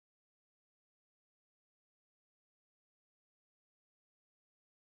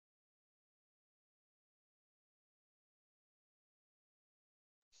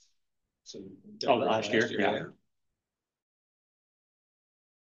Oh, last year, yeah.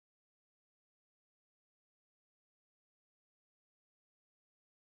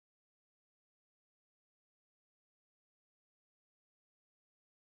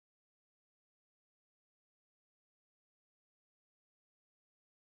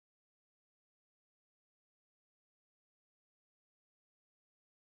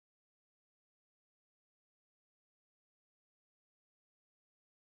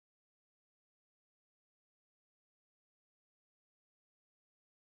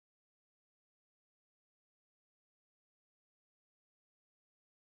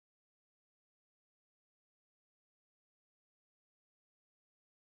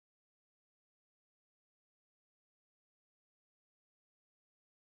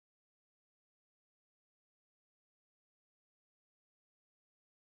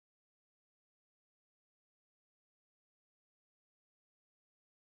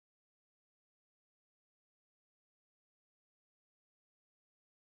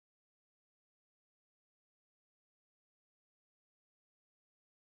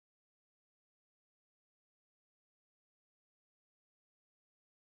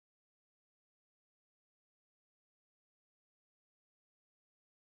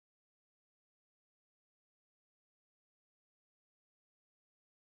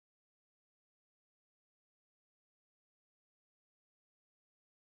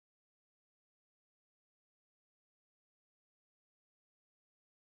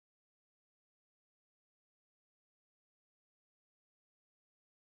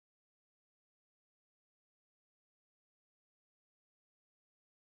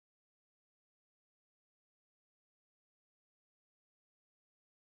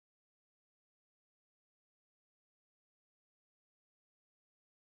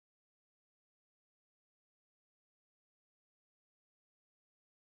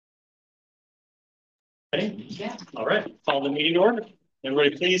 Ready? Yeah. All right. Call the meeting to order.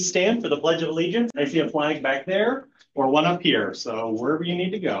 Everybody please stand for the Pledge of Allegiance. I see a flag back there or one up here. So wherever you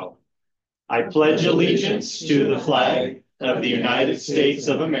need to go. I pledge allegiance to the flag of the United States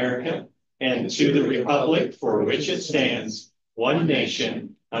of America and to the republic for which it stands, one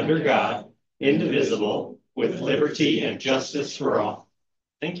nation, under God, indivisible, with liberty and justice for all.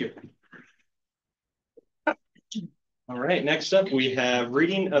 Thank you. All right, next up, we have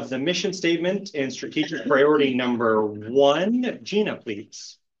reading of the mission statement and strategic priority number 1. Gina,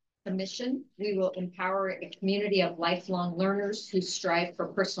 please. The mission: we will empower a community of lifelong learners who strive for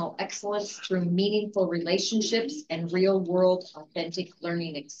personal excellence through meaningful relationships and real-world authentic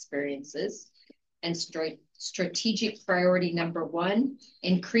learning experiences. And strategic priority number 1,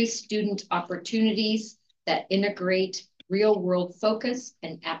 increase student opportunities that integrate real-world focus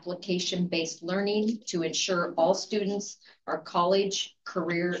and application-based learning to ensure all students are college,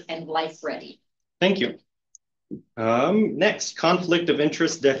 career, and life-ready. Thank you. Next, conflict of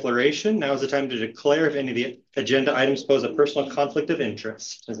interest declaration. Now is the time to declare if any of the agenda items pose a personal conflict of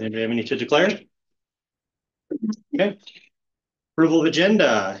interest. Does anybody have any to declare? Okay. Approval of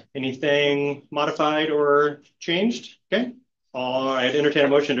agenda. Anything modified or changed? Okay. I'd entertain a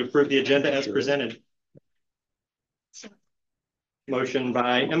motion to approve the agenda as presented. Motion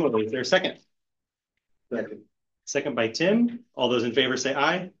by Emily. Is there a second? Second. Second by Tim. All those in favor say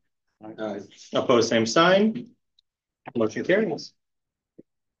aye. Aye. Opposed, same sign. Motion carries.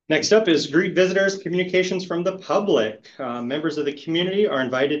 Next up is greet visitors, communications from the public. Members of the community are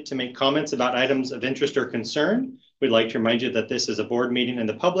invited to make comments about items of interest or concern. We'd like to remind you that this is a board meeting in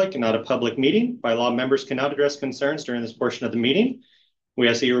the public and not a public meeting. By law, members cannot address concerns during this portion of the meeting. We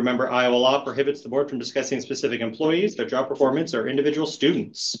ask that you remember Iowa law prohibits the board from discussing specific employees, their job performance, or individual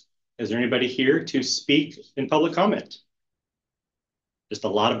students. Is there anybody here to speak in public comment? Just a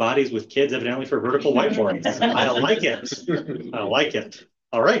lot of bodies with kids evidently for vertical whiteboards. I don't like it. I don't like it.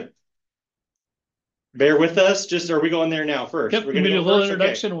 All right. Bear with us. Just, are we going there now first? Yep, we're going to do do a little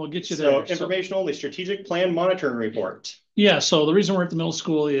introduction and we'll get you there. So information only, strategic plan monitoring report. Yeah, so the reason we're at the middle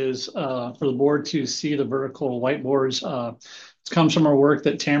school is for the board to see the vertical whiteboards. It comes from our work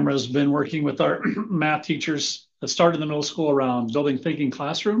that Tamara's been working with our math teachers that started in the middle school around building thinking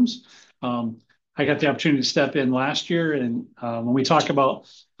classrooms. I got the opportunity to step in last year, and when we talk about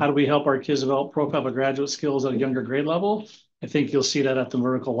how do we help our kids develop profile graduate skills at a younger grade level, I think you'll see that at the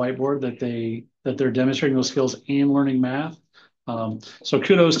vertical whiteboard that they're demonstrating those skills and learning math. So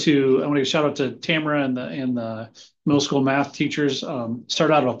kudos to, I want to give a shout out to Tamara and the middle school math teachers.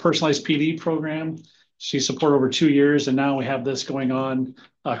 Started out of a personalized PD program. She supported over 2 years, and now we have this going on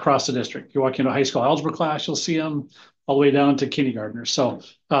across the district. You walk into a high school algebra class, you'll see them. all the way down to kindergartners. So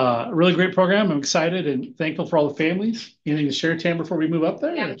really great program. I'm excited and thankful for all the families. Anything to share, Tam, before we move up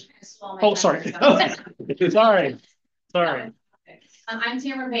there? Yeah, Oh, sorry. Sorry. Sorry. I'm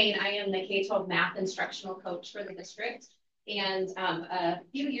Tamara Bain. I am the K-12 math instructional coach for the district. And a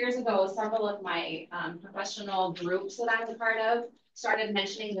few years ago, several of my professional groups that I was a part of started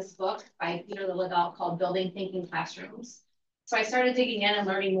mentioning this book by Peter Liljedahl called Building Thinking Classrooms. So I started digging in and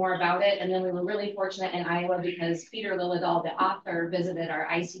learning more about it. And then we were really fortunate in Iowa because Peter Liljedahl, the author, visited our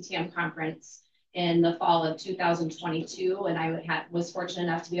ICTM conference in the fall of 2022. And I was fortunate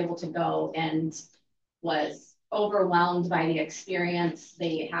enough to be able to go and was overwhelmed by the experience.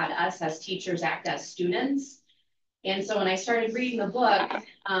 They had us as teachers act as students. And so when I started reading the book,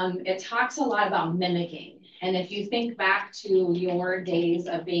 it talks a lot about mimicking. And if you think back to your days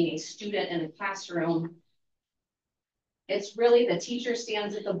of being a student in a classroom, it's really the teacher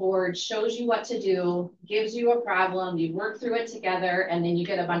stands at the board, shows you what to do, gives you a problem, you work through it together, and then you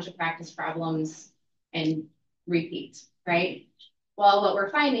get a bunch of practice problems and repeat, right? Well, what we're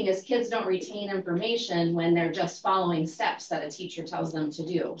finding is kids don't retain information when they're just following steps that a teacher tells them to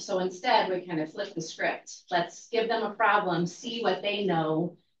do. So instead, we kind of flip the script. Let's give them a problem, see what they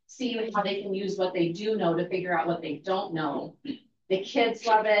know, see how they can use what they do know to figure out what they don't know. The kids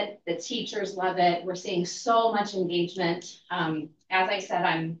love it. The teachers love it. We're seeing so much engagement. As I said,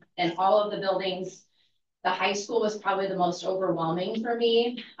 I'm in all of the buildings. The high school was probably the most overwhelming for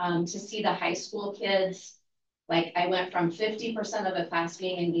me to see the high school kids. Like I went from 50% of the class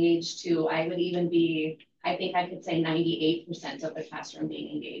being engaged to I think I could say 98% of the classroom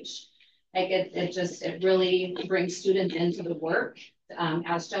being engaged. Like it really brings students into the work.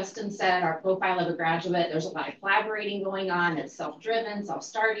 As Justin said, our profile of a graduate, there's a lot of collaborating going on. It's self-driven,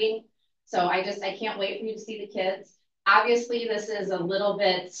 self-starting. So I can't wait for you to see the kids. Obviously, this is a little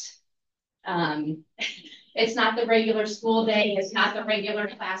bit, it's not the regular school day. It's not the regular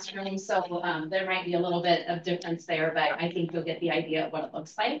classroom. So there might be a little bit of difference there, but I think you'll get the idea of what it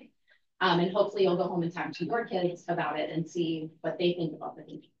looks like. And hopefully you'll go home and talk to your kids about it and see what they think about the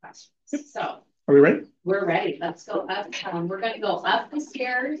thinking classrooms. So are we ready? We're ready. Let's go up. We're going to go up the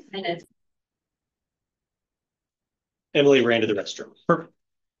stairs and it's. Emily ran to the restroom. Perfect.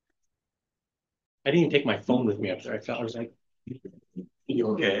 I didn't even take my phone with me up there. I was like, You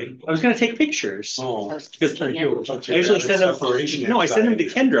okay? I was going to take pictures. Oh, because I usually send them. No, I send them to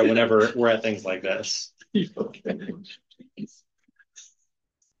Kendra whenever we're at things like this. Okay.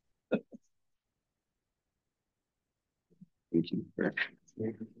 Thank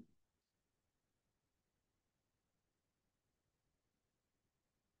you.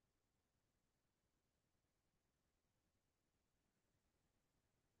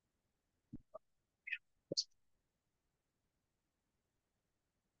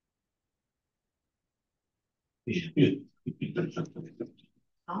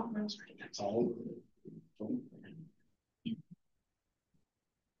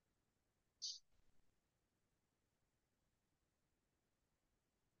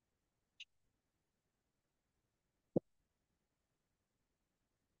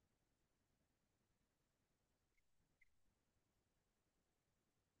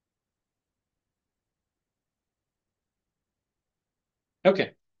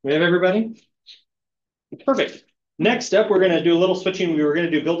 Okay, we have everybody? Perfect. Next up, we're going to do a little switching. We were going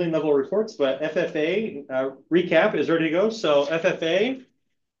to do building level reports, but FFA recap is ready to go. So FFA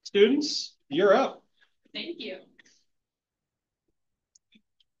students, you're up. Thank you.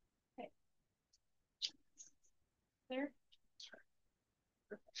 Okay. There.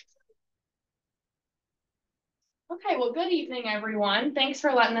 Okay, well, good evening, everyone. Thanks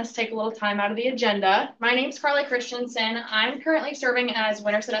for letting us take a little time out of the agenda. My name's Carly Christensen. I'm currently serving as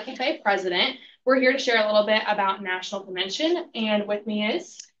Winterset FFA president. We're here to share a little bit about National Convention, and with me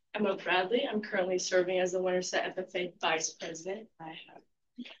is Emma Bradley. I'm currently serving as the Winterset FFA vice president. I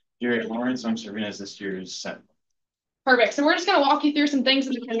have Gary Lawrence. I'm serving as this year's senate. Perfect. So we're just going to walk you through some things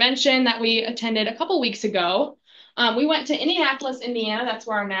at the convention that we attended a couple weeks ago. We went to Indianapolis, Indiana. That's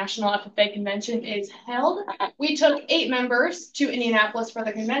where our National FFA Convention is held. We took 8 members to Indianapolis for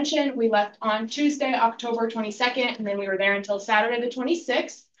the convention. We left on Tuesday, October 22nd, and then we were there until Saturday the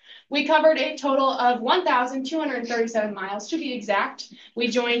 26th. We covered a total of 1,237 miles to be exact. We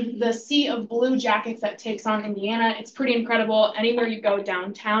joined the sea of blue jackets that takes on Indiana. It's pretty incredible. Anywhere you go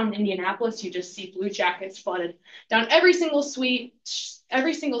downtown Indianapolis, you just see blue jackets flooded down every single street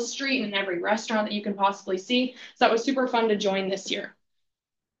and every restaurant that you can possibly see. So that was super fun to join this year.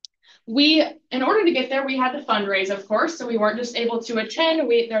 In order to get there, we had to fundraise, of course. So we weren't just able to attend.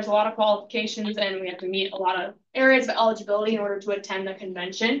 There's a lot of qualifications and we had to meet a lot of areas of eligibility in order to attend the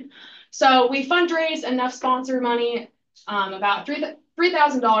convention. So we fundraised enough sponsor money, about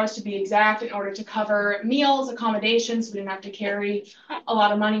 $3,000 to be exact, in order to cover meals, accommodations. We didn't have to carry a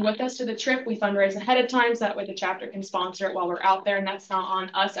lot of money with us to the trip. We fundraise ahead of time so that way the chapter can sponsor it while we're out there, and that's not on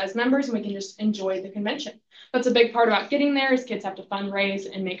us as members, and we can just enjoy the convention. That's a big part about getting there is kids have to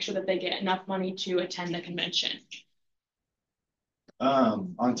fundraise and make sure that they get enough money to attend the convention.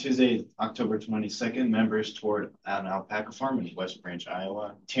 On Tuesday, October 22nd, members toured an alpaca farm in West Branch,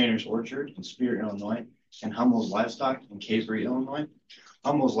 Iowa, Tanner's Orchard in Spear, Illinois, and Hummel's Livestock in Cavery, Illinois.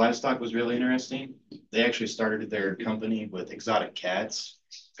 Hummel's Livestock was really interesting. They actually started their company with exotic cats.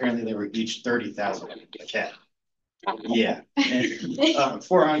 Apparently, they were each $30,000 a cat. Yeah, and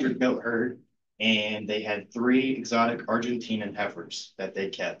 400 goat herd, and they had 3 exotic Argentinian heifers that they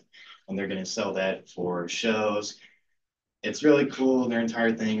kept, and they're going to sell that for shows. It's really cool. Their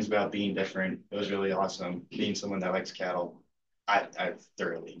entire thing is about being different. It was really awesome. Being someone that likes cattle, I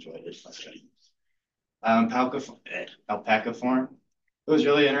thoroughly enjoyed it. Alpaca farm. It was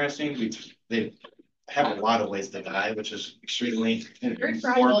really interesting. They have a lot of ways to die, which is extremely Very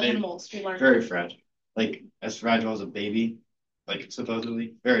fragile morbid. animals, we learned. Very fragile. Like as fragile as a baby, like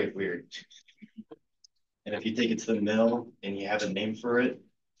supposedly. Very weird. And if you take it to the mill and you have a name for it,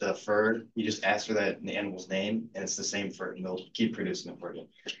 the fur, you just ask for that animal's name, and it's the same fur, and they'll keep producing it for you.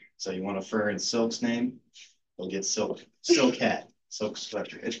 So you want a fur in Silk's name, they'll get Silk Cat, Silk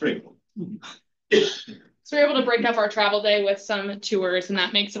Sweater. It's pretty cool. So we were able to break up our travel day with some tours, and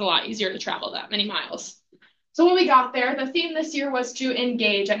that makes it a lot easier to travel that many miles. So when we got there, the theme this year was to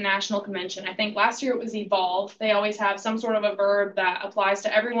engage at National Convention. I think last year it was evolve. They always have some sort of a verb that applies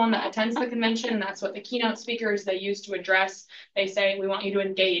to everyone that attends the convention, and that's what the keynote speakers they use to address. They say, we want you to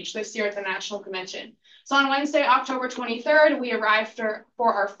engage this year at the National Convention. So on Wednesday, October 23rd, we arrived for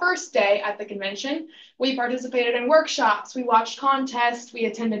our first day at the convention. We participated in workshops, we watched contests, we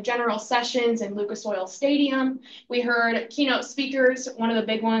attended general sessions in Lucas Oil Stadium. We heard keynote speakers. One of the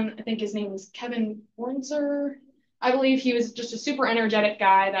big ones, I think his name was Kevin Warnzer. I believe he was just a super energetic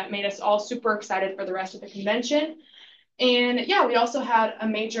guy that made us all super excited for the rest of the convention. And yeah, we also had a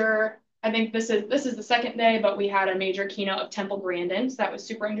major, I think this is the second day, but we had a major keynote of Temple Grandin. So that was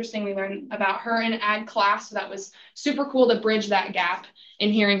super interesting. We learned about her in ag class. So that was super cool to bridge that gap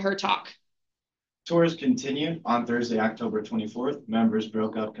in hearing her talk. Tours continue on Thursday, October 24th. Members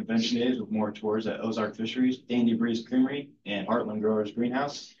broke up convention days with more tours at Ozark Fisheries, Dandy Breeze Creamery, and Heartland Growers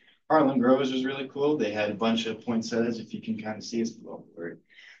Greenhouse. Heartland Growers was really cool. They had a bunch of poinsettias, if you can kind of see it's a little blurry,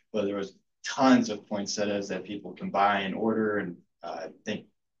 but there was tons of poinsettias that people can buy and order, and I think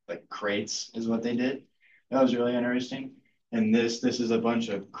like crates is what they did. That was really interesting. And this is a bunch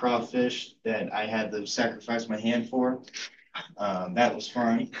of crawfish that I had to sacrifice my hand for. That was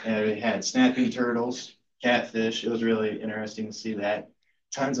fun. And we had snapping turtles, catfish. It was really interesting to see that.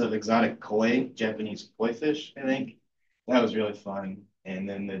 Tons of exotic koi, Japanese koi fish, I think. That was really fun. And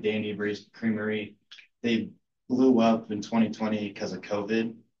then the Dandy Breeze Creamery, they blew up in 2020 because of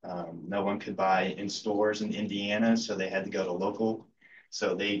COVID. No one could buy in stores in Indiana, so they had to go to local.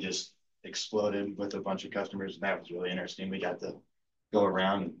 So they just exploded with a bunch of customers, and that was really interesting. We got to go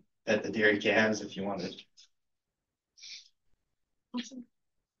around and pet the dairy calves if you wanted. Awesome.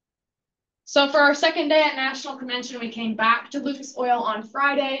 So for our second day at National Convention, we came back to Lucas Oil on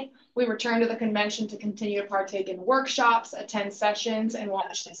Friday. We returned to the convention to continue to partake in workshops, attend sessions, and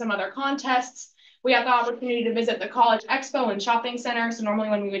watch some other contests. We had the opportunity to visit the College Expo and Shopping Center. So normally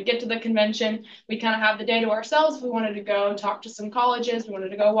when we would get to the convention, we kind of have the day to ourselves. If we wanted to go talk to some colleges, we wanted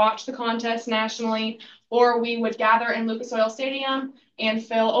to go watch the contest nationally, or we would gather in Lucas Oil Stadium and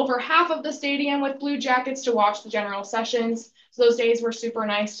fill over half of the stadium with Blue Jackets to watch the general sessions. So those days were super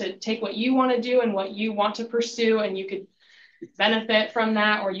nice to take what you want to do and what you want to pursue, and you could benefit from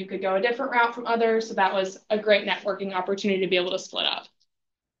that, or you could go a different route from others. So that was a great networking opportunity to be able to split up.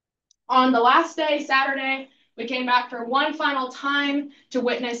 On the last day, Saturday, we came back for one final time to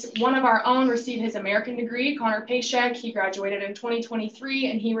witness one of our own receive his American degree, Connor Paycheck. He graduated in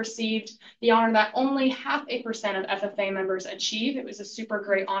 2023, and he received the honor that only 0.5% of FFA members achieve. It was a super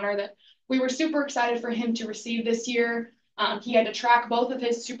great honor that we were super excited for him to receive this year. He had to track both of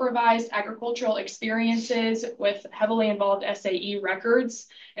his supervised agricultural experiences with heavily involved SAE records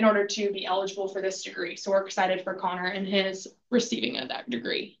in order to be eligible for this degree. So we're excited for Connor and his receiving of that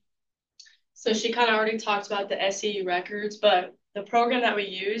degree. So she kind of already talked about the SAE records, but the program that we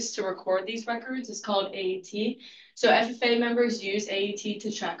use to record these records is called AET. So FFA members use AET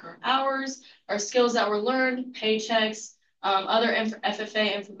to track our hours, our skills that were learned, paychecks, other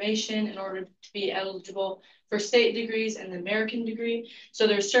FFA information in order to be eligible for state degrees and the American degree. So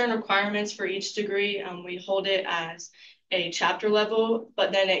there's certain requirements for each degree. We hold it as a chapter level,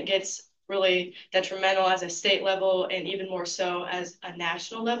 but then it gets really detrimental as a state level and even more so as a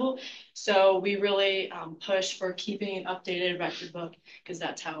national level. So we really push for keeping an updated record book because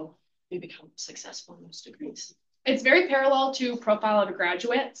that's how we become successful in those degrees. It's very parallel to Profile of a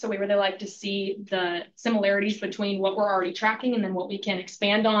Graduate. So we really like to see the similarities between what we're already tracking and then what we can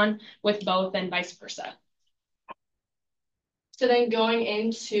expand on with both and vice versa. So then going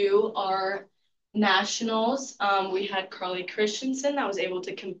into our nationals, we had Carly Christensen that was able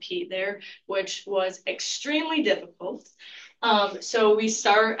to compete there, which was extremely difficult. So we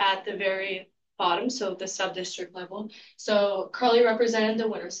start at the very bottom, so the sub-district level. So Carly represented the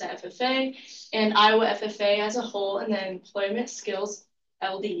Winterset FFA and Iowa FFA as a whole, and then Employment Skills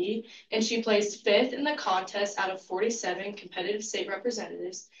LDE, and she placed 5th in the contest out of 47 competitive state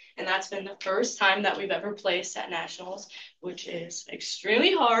representatives. And that's been the first time that we've ever placed at nationals, which is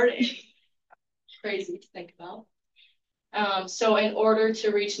extremely hard and crazy to think about. So in order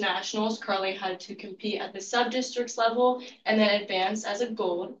to reach nationals, Carly had to compete at the sub-districts level and then advance as a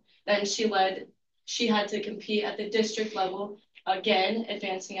gold. Then she had to compete at the district level, again,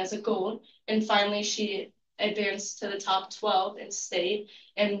 advancing as a gold. And finally, she advanced to the top 12 in state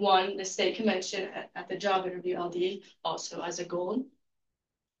and won the state convention at the job interview LD, also as a gold.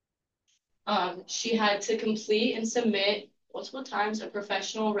 She had to complete and submit multiple times a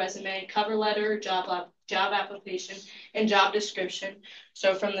professional resume, cover letter, job application, and job description.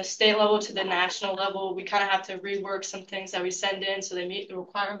 So from the state level to the national level, we kind of have to rework some things that we send in so they meet the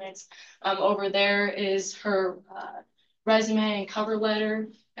requirements. Over there is her resume and cover letter,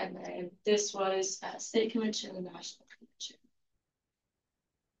 and then this was at state convention and national convention.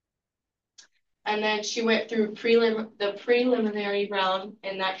 And then she went through the preliminary round,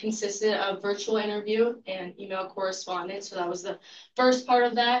 and that consisted of virtual interview and email correspondence. So that was the first part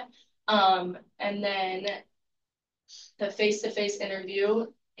of that. And then the face-to-face interview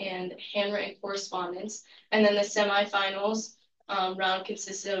and handwritten correspondence. And then the semifinals round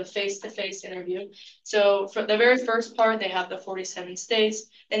consisted of face-to-face interview. So for the very first part, they have the 47 states.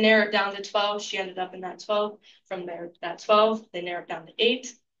 They narrowed it down to 12. She ended up in that 12. From there, that 12, they narrowed down to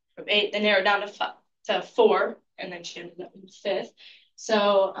 8. From 8, they narrowed down to 4, and then she ended up in 5th.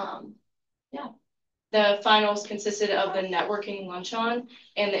 So, yeah. The finals consisted of the networking luncheon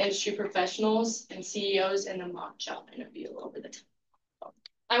and the industry professionals and CEOs and the mock job interview over the time.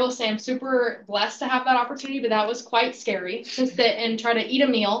 I will say I'm super blessed to have that opportunity, but that was quite scary to sit and try to eat a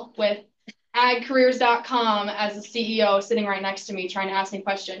meal with agcareers.com as a CEO sitting right next to me trying to ask me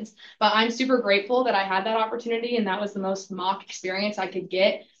questions. But I'm super grateful that I had that opportunity, and that was the most mock experience I could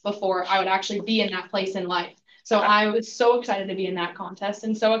get before I would actually be in that place in life. So I was so excited to be in that contest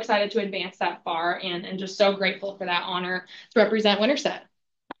and so excited to advance that far, and just so grateful for that honor to represent Winterset.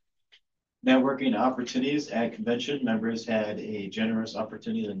 Networking opportunities at convention, members had a generous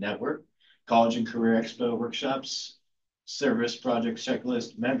opportunity to network. College and career expo workshops, service project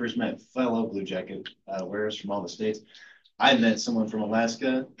checklist. Members met fellow Blue Jacket wearers from all the states. I met someone from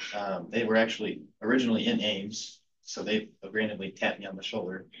Alaska. They were actually originally in Ames, so they randomly tapped me on the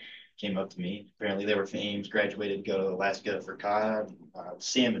shoulder, came up to me. Apparently they were from Ames, graduated to go to Alaska for cod,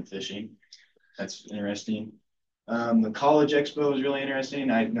 salmon fishing. That's interesting. The college expo was really interesting.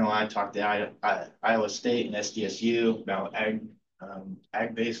 I know I talked to Iowa State and SDSU about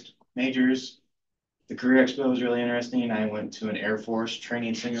ag-based majors. The career expo was really interesting. I went to an Air Force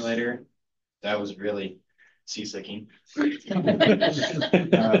training simulator. That was really seasicking.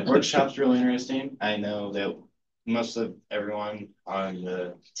 Workshops really interesting. I know that most of everyone on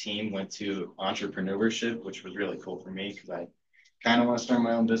the team went to entrepreneurship, which was really cool for me because I kind of want to start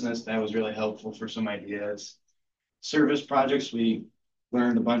my own business. That was really helpful for some ideas. Service projects, we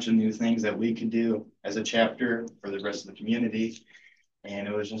learned a bunch of new things that we could do as a chapter for the rest of the community. And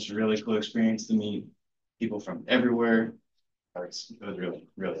it was just a really cool experience to meet people from everywhere. It was really,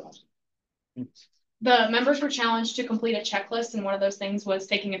 really awesome. The members were challenged to complete a checklist, and one of those things was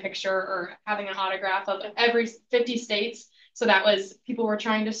taking a picture or having an autograph of every 50 states. So that was, people were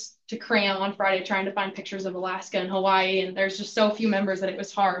trying to cram on Friday, trying to find pictures of Alaska and Hawaii, and there's just so few members that it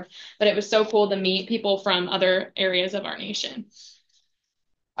was hard, but it was so cool to meet people from other areas of our nation.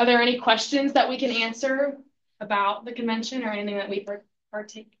 Are there any questions that we can answer about the convention or anything that we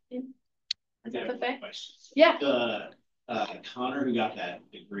partake in? FFA? Yeah. Connor who got that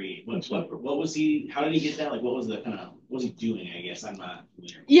degree. What was he? How did he get that? Like, what was the kind of what was he doing? I guess I'm not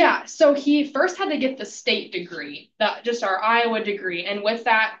familiar. Yeah, so he first had to get the state degree, that just our Iowa degree. And with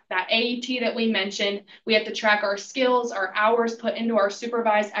that AET that we mentioned, we have to track our skills, our hours put into our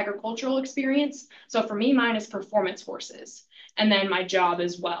supervised agricultural experience. So for me, mine is performance horses. And then my job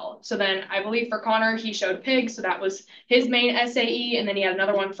as well. So then I believe for Connor, he showed pigs. So that was his main SAE. And then he had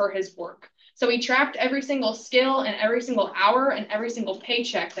another one for his work. So he tracked every single skill and every single hour and every single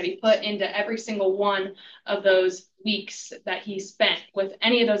paycheck that he put into every single one of those weeks that he spent with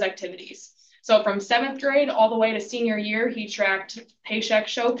any of those activities. So from 7th grade all the way to senior year, he tracked paycheck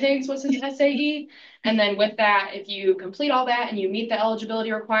show pigs was his SAE. And then with that, if you complete all that and you meet the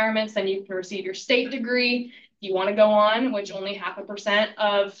eligibility requirements, then you can receive your state degree. If you want to go on, which only 0.5%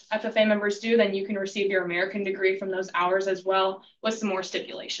 of FFA members do, then you can receive your American degree from those hours as well with some more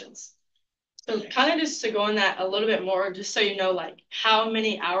stipulations. So kind of just to go on that a little bit more, just so you know, like how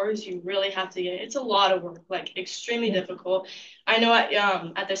many hours you really have to get. It's a lot of work, like extremely difficult. I know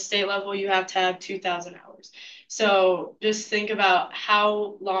at the state level, you have to have 2,000 hours. So just think about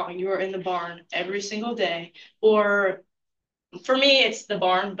how long you are in the barn every single day. Or for me, it's the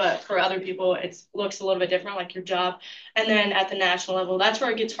barn, but for other people, it looks a little bit different, like your job. And then at the national level, that's where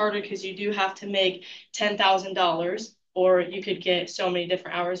it gets harder because you do have to make $10,000. Or you could get so many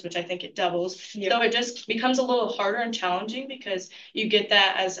different hours, which I think it doubles. Yeah. So it just becomes a little harder and challenging because you get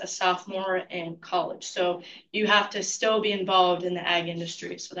that as a sophomore in college. So you have to still be involved in the ag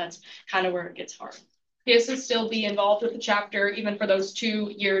industry. So that's kind of where it gets hard. He has to still be involved with the chapter, even for those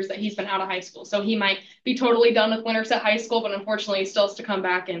 2 years that he's been out of high school. So he might be totally done with Winterset High School, but unfortunately he still has to come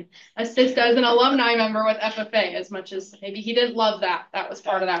back and assist as an alumni member with FFA, as much as maybe he didn't love that. That was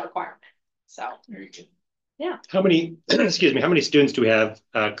part of that requirement. So. Very good. Yeah. How many, excuse me, how many students do we have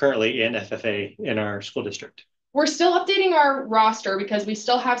currently in FFA in our school district? We're still updating our roster because we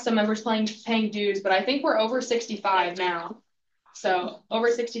still have some members paying dues, but I think we're over 65 now. So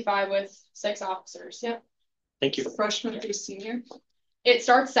over 65 with 6 officers. Yep. Thank you. Freshman through senior? It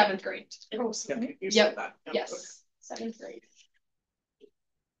starts 7th grade. Oh, so you Yep. said that. Yep. Yes. 7th grade.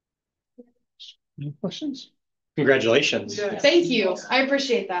 Any questions? Congratulations. Yeah. Thank you. I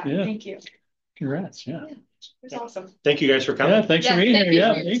appreciate that. Yeah. Thank you. Congrats. Yeah. It's awesome. Thank you guys for coming. Yeah. Thanks for Yeah, being thank here. you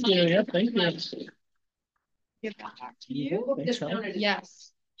Yeah. for your Thank you. time. Yeah. Thank you. Give that back to you. Thanks, Charlie.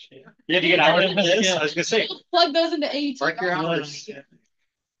 Yes. Yeah, do you get hours in this? I was gonna say, Plug those into AET. mark your hours.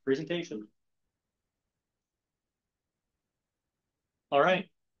 Presentation. All right,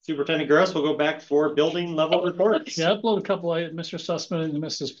 Superintendent Gross, we'll go back for building level reports. Yeah, I uploaded a couple of Mr. Sussman and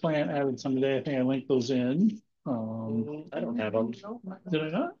Mrs. Plant added some today. I think I linked those in. I don't have them. Did I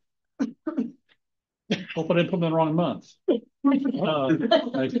not? Hope I didn't put them in the wrong month. I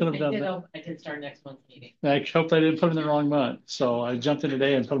could have done that. I did start next month's meeting. I hope I didn't put them in the wrong month. So I jumped in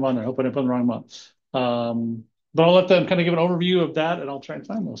today and put them on there. I hope I didn't put them in the wrong month. But I'll let them kind of give an overview of that and I'll try and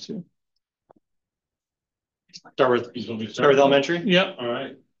find those two. Start with elementary. Yep. All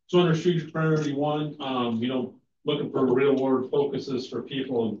right. So under strategic priority 1, looking for real world focuses for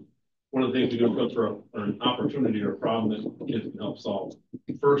people. And one of the things we do is look for an opportunity or a problem that kids can help solve.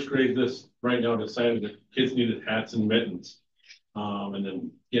 First grade right now decided that kids needed hats and mittens. And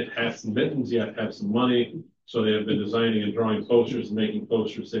then get hats and mittens, you have to have some money. So they have been designing and drawing posters and making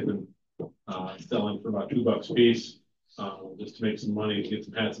posters. They've been selling for about $2 a piece, just to make some money to get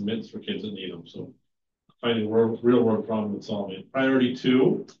some hats and mittens for kids that need them. So finding real world problem and solving. Priority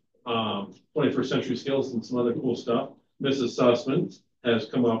 2, 21st century skills and some other cool stuff. Mrs. Sussman has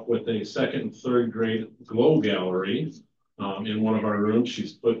come up with a 2nd and 3rd grade glow gallery in one of our rooms.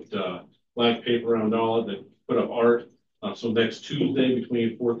 She's put black paper around all of it, put up art. So next Tuesday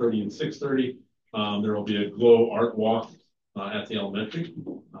between 4:30 and 6:30, there will be a glow art walk at the elementary.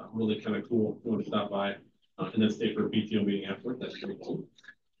 Really kind of cool. If you want to stop by and then stay for a PTO meeting afterward. That's pretty cool.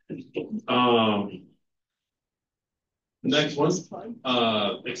 Next one,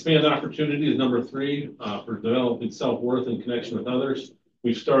 expand opportunities, number 3, for developing self-worth and connection with others.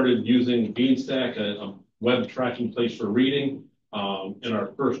 We've started using Beanstack, a web tracking place for reading. And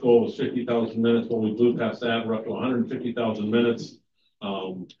our first goal was 50,000 minutes. Well, we blew past that. We're up to 150,000 minutes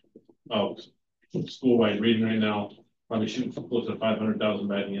of school-wide reading right now. Probably shooting for close to 500,000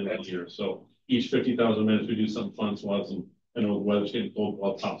 by the end of the year. So each 50,000 minutes, we do something fun. So we'll have some, I know the weather's getting cold,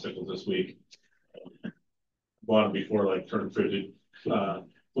 we'll have popsicles this week. Bought them before like turned 50.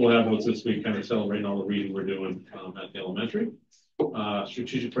 We'll have those this week, kind of celebrating all the reading we're doing at the elementary.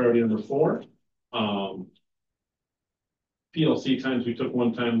 Strategic priority number 4. PLC times, we took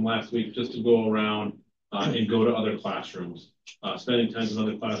one time last week just to go around and go to other classrooms, spending time in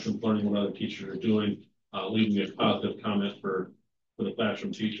other classrooms, learning what other teachers are doing. leaving a positive comment for the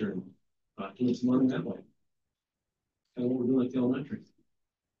classroom teacher and doing some learning that way. And what we're doing at the elementary.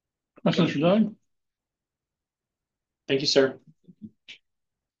 Questions for Doug? Thank you, sir.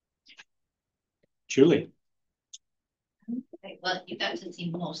 Julie. Okay, well, you got to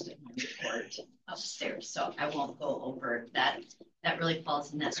see most of my report upstairs, so I won't go over that. That really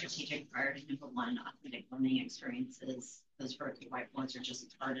falls in that strategic priority #1, authentic learning experiences. Those vertical whiteboards are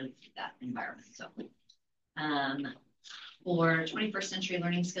just part of that environment. So, for 21st century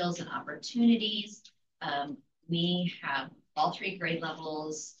learning skills and opportunities, we have all 3 grade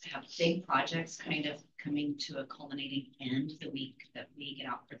levels have big projects kind of coming to a culminating end the week that we get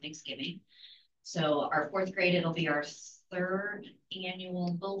out for Thanksgiving. So our 4th grade, it'll be our 3rd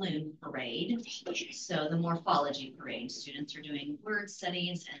annual balloon parade. So the morphology parade, students are doing word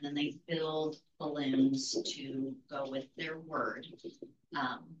studies and then they build balloons to go with their word.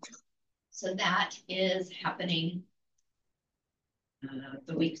 So that is happening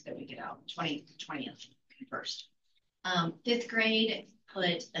the week that we get out, 20th, 1st. 5th grade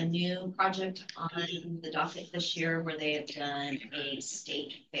put a new project on the docket this year where they have done a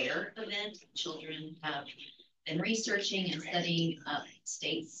state fair event. Children have been researching and studying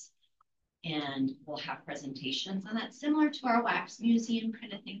states, and we'll have presentations on that, similar to our wax museum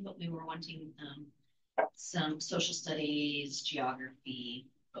kind of thing, but we were wanting some social studies, geography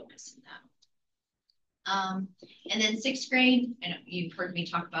focus in that. And then 6th grade, and you've heard me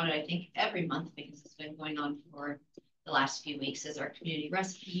talk about it, I think every month because it's been going on for the last few weeks, is our community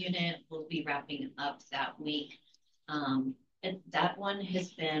recipe unit. We'll be wrapping up that week. And that one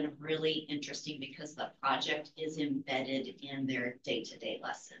has been really interesting because the project is embedded in their day-to-day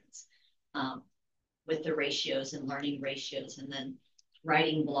lessons with the ratios and learning ratios and then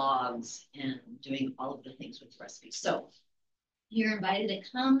writing blogs and doing all of the things with recipes. So you're invited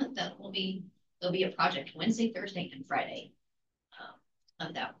to come. There'll be a project Wednesday, Thursday, and Friday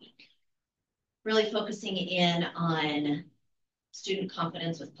of that week. Really focusing in on student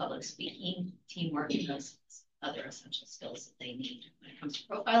confidence with public speaking, teamwork, and those other essential skills that they need. When it comes to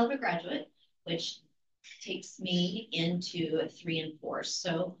profile of a graduate, which takes me into 3 and 4.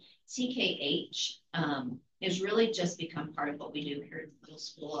 So CKH has really just become part of what we do here in middle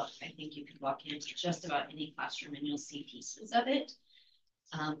school. I think you can walk into just about any classroom and you'll see pieces of it.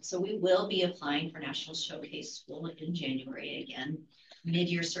 So we will be applying for National Showcase School in January again.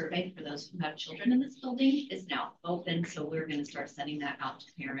 Mid-year survey for those who have children in this building is now open, so we're going to start sending that out to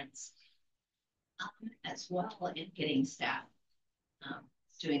parents as well and getting staff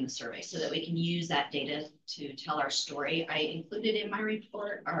doing the survey so that we can use that data to tell our story. I included in my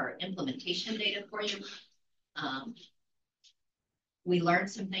report our implementation data for you. We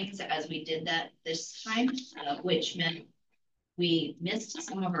learned some things as we did that this time, which meant we missed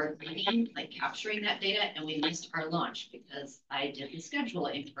some of our reading, like capturing that data, and we missed our launch because I did the schedule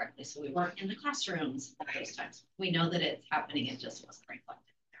incorrectly. So we weren't in the classrooms at those times. We know that it's happening, it just wasn't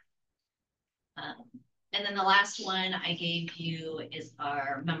reflected there. And then the last one I gave you is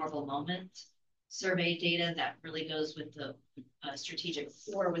our memorable moment survey data that really goes with the strategic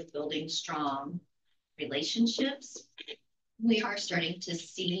 4 with building strong relationships. We are starting to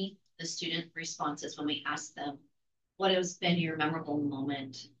see the student responses when we ask them, what has been your memorable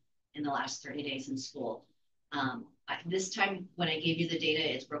moment in the last 30 days in school? This time, when I gave you the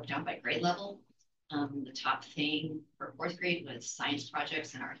data, it's broke down by grade level. The top thing for 4th grade was science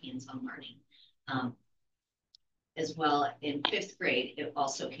projects and our hands-on learning. As well, in 5th grade, it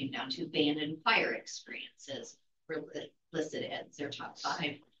also came down to band and choir experiences were listed as their top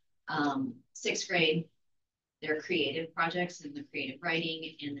 5. 6th grade, their creative projects and the creative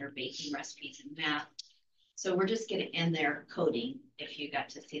writing and their baking recipes and math. So we're just getting in there coding, if you got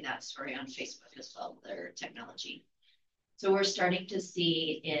to see that story on Facebook as well, their technology. So we're starting to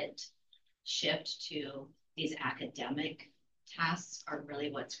see it shift to these academic tasks are really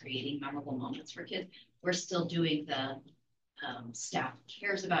what's creating memorable moments for kids. We're still doing the staff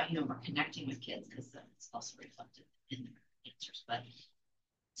cares about, we're connecting with kids because it's also reflected in their answers. But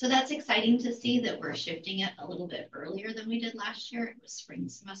so that's exciting to see that we're shifting it a little bit earlier than we did last year. It was spring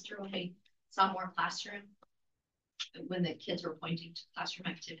semester when we saw more classroom, when the kids were pointing to classroom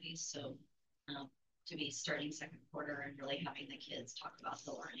activities. So to be starting 2nd quarter and really having the kids talk about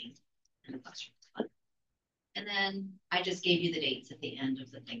the learning in the classroom. And then I just gave you the dates at the end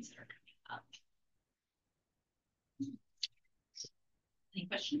of the things that are coming up. Any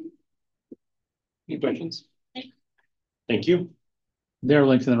questions? Any questions? Thank you. They're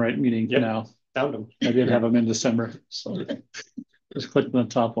linked in the right meeting now. Found them. I did have them in December. So just click on the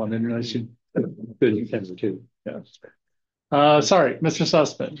top one. Didn't realize you good in December too. Yeah. Sorry, Mr.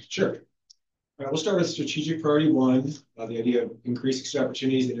 Sussman. Sure. All right, we'll start with strategic priority one, the idea of increasing student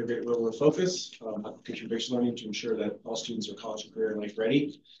opportunities to integrate real-world focus, application-based learning to ensure that all students are college and career and life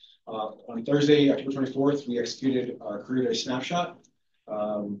ready. On Thursday, October 24th, we executed our career day snapshot.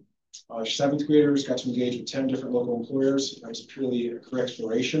 Our seventh graders got to engage with 10 different local employers. That was purely a career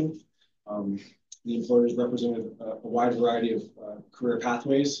exploration. The employers represented a wide variety of career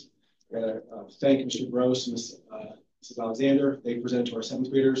pathways. I got to thank Mr. Gross and Mrs. Alexander. They presented to our seventh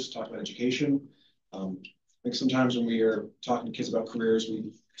graders, talked about education. I think sometimes when we are talking to kids about careers, for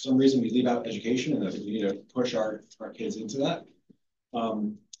some reason we leave out education, and I think we need to push our kids into that.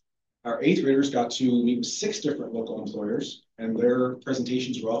 Our eighth graders got to meet with 6 different local employers, and their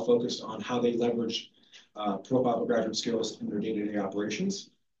presentations were all focused on how they leverage profile graduate skills in their day-to-day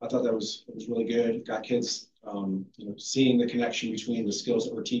operations. I thought that was really good. Got kids seeing the connection between the skills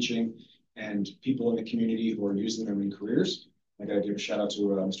that we're teaching and people in the community who are using them in careers. I got to give a shout out to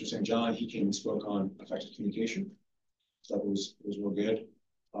Mr. St. John. He came and spoke on effective communication. So that was real good.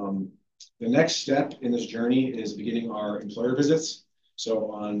 The next step in this journey is beginning our employer visits.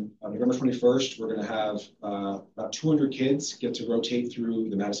 So on November 21st, we're going to have about 200 kids get to rotate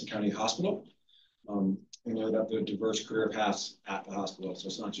through the Madison County Hospital. We know that the diverse career paths at the hospital. So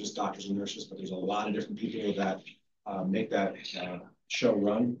it's not just doctors and nurses, but there's a lot of different people that make that show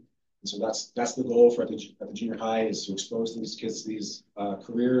run. And so that's the goal for at the junior high, is to expose these kids to these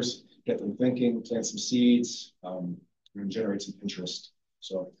careers, get them thinking, plant some seeds, and generate some interest.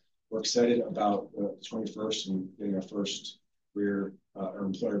 So we're excited about the 21st and getting our first career or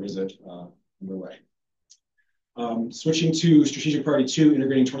employer visit underway. Switching to strategic priority 2,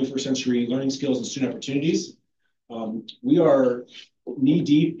 integrating 21st century learning skills and student opportunities. We are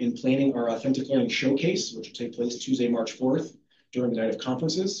knee-deep in planning our Authentic Learning Showcase, which will take place Tuesday, March 4th during the night of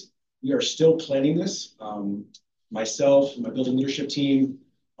conferences. We are still planning this. Myself and my building leadership team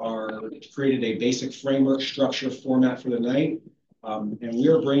created a basic framework, structure, format for the night. And we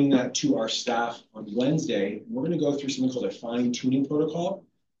are bringing that to our staff on Wednesday. We're going to go through something called a fine-tuning protocol,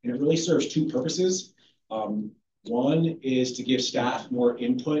 and it really serves 2 purposes. One is to give staff more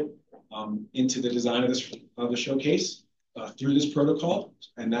input into the design of the showcase through this protocol,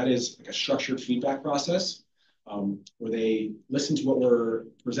 and that is like a structured feedback process where they listen to what we're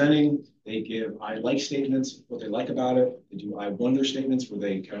presenting. They give I like statements, what they like about it. They do I wonder statements where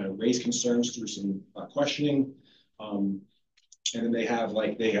they kind of raise concerns through some questioning. And then they have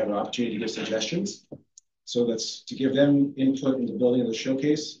an opportunity to give suggestions. So that's to give them input in the building of the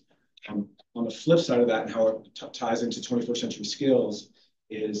showcase. On the flip side of that, and how it ties into 21st century skills,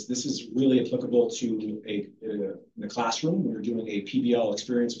 is this is really applicable to in the classroom when you're doing a PBL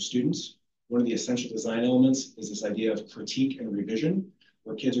experience with students. One of the essential design elements is this idea of critique and revision,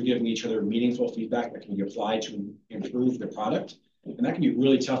 where kids are giving each other meaningful feedback that can be applied to improve the product. And that can be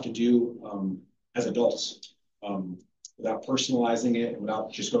really tough to do as adults. Without personalizing it and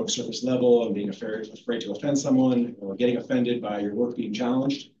without just going surface level and being afraid to offend someone or getting offended by your work being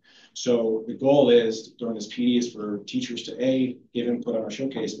challenged. So the goal is during this PD is for teachers to A, give input on our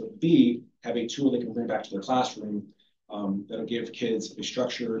showcase, but B, have a tool they can bring back to their classroom that'll give kids a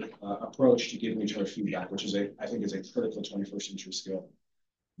structured approach to giving each other feedback, which is I think is a critical 21st century skill.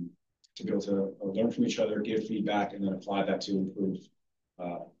 To be able to learn from each other, give feedback, and then apply that to improve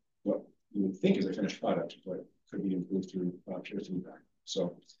what you would think is a finished product, but could be improved through peer feedback.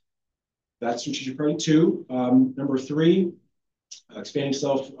 So that's strategic priority 2. Number 3, expanding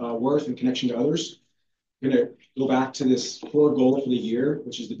self-worth and connection to others. I'm going to go back to this core goal for the year,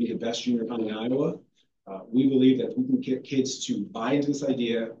 which is to be the best junior high in Iowa. We believe that we can get kids to buy into this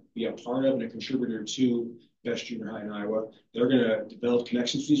idea, be a part of and a contributor to best junior high in Iowa. They're going to develop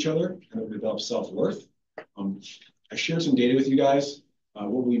connections with each other, and they're going to develop self-worth. I shared some data with you guys.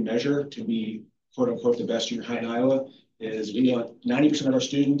 What we measure to be quote unquote the best junior high in Iowa is we want 90% of our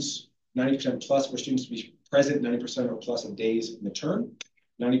students, 90% plus of our students to be present 90% or plus of days in the term,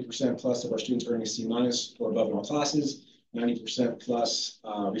 90% plus of our students earning a C- or above in all classes, 90% plus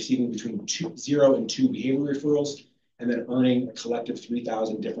receiving between 0 and 2 behavior referrals, and then earning a collective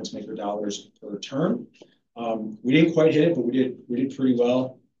 3,000 difference maker dollars per term. We didn't quite hit it, but we did pretty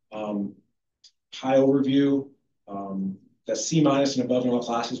well. High overview. That C- and above in all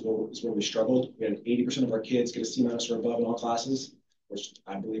classes is where we struggled. We had 80% of our kids get a C- or above in all classes, which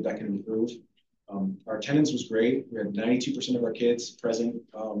I believe that can improve. Our attendance was great. We had 92% of our kids present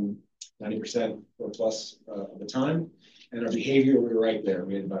 90% or plus of the time. And our behavior, we were right there.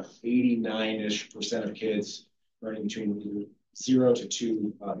 We had about 89-ish% of kids earning between 0 to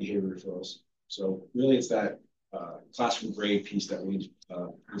 2 behavior referrals. So really it's that classroom grade piece that we need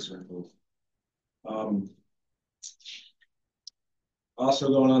to improve. Also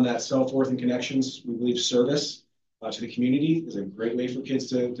going on that self-worth and connections, we believe service to the community is a great way for kids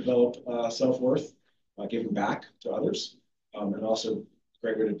to develop self-worth, giving back to others, and also a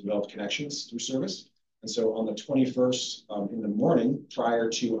great way to develop connections through service. And so on the 21st in the morning, prior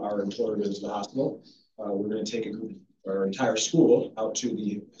to our employer visit to the hospital, we're going to take a group, our entire school, out to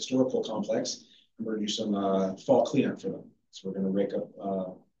the historical complex, and we're going to do some fall cleanup for them. So we're going to rake up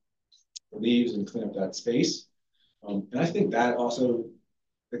the leaves and clean up that space. And I think that also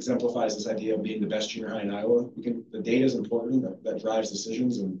exemplifies this idea of being the best junior high in Iowa. The data is important, that drives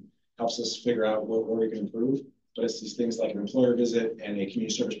decisions and helps us figure out where we can improve. But it's these things like an employer visit and a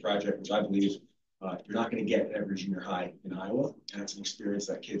community service project, which I believe you're not going to get at every junior high in Iowa. And it's an experience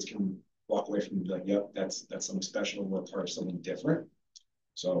that kids can walk away from and be like, yep, that's something special, and we're part of something different.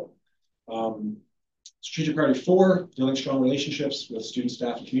 So strategic priority 4, building strong relationships with student,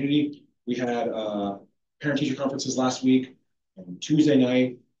 staff, and community. We had parent-teacher conferences last week. On Tuesday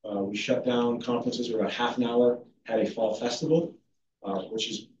night, we shut down conferences for about half an hour, had a fall festival, which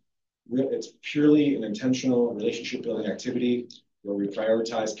is it's purely an intentional relationship building activity where we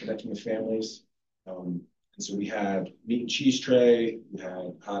prioritize connecting with families. And so we had meat and cheese tray, we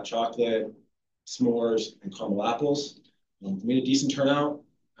had hot chocolate, s'mores, and caramel apples. We made a decent turnout.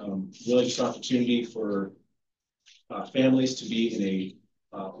 Really just an opportunity for families to be in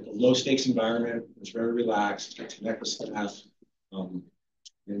a low stakes environment. It's very relaxed, to connect with staff, and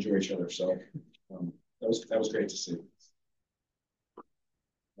enjoy each other. So that was great to see.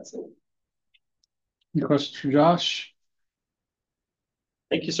 That's it. Any questions for Josh?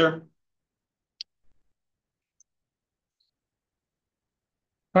 Thank you, sir.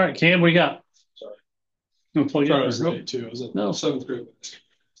 All right, Cam, what you got? Sorry. No, plug Sorry, I it. was late too. I was in No. 7th grade.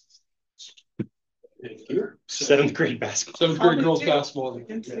 Seventh grade basketball. 7th grade girls basketball.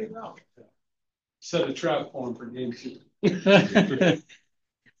 Set a trap for him for game 2.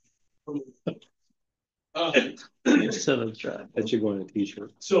 Seventh try. That you're going to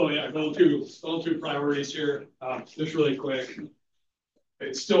t-shirt. So yeah, going through priorities here. Just really quick.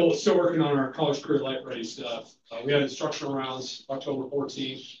 It's still working on our college career life ready stuff. We had instructional rounds October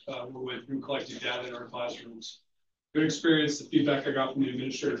 14th. We went through collecting data in our classrooms. Good experience. The feedback I got from the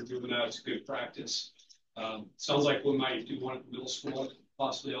administrator doing that is good practice. Sounds like we might do one at the middle school,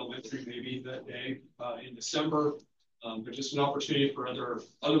 possibly elementary, maybe that day in December. But just an opportunity for other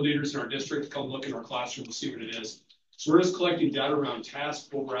leaders in our district to come look in our classroom to see what it is. So we're just collecting data around tasks,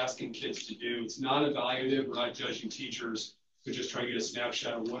 what we're asking kids to do. It's not evaluative. We're not judging teachers. We're just trying to get a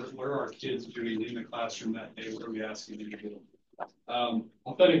snapshot of what are our kids doing in the classroom that day. What are we asking them to do?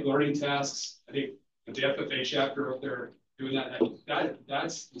 Authentic learning tasks. I think the FFA chapter up there doing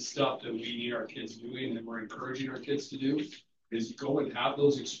that's the stuff that we need our kids doing and we're encouraging our kids to do is go and have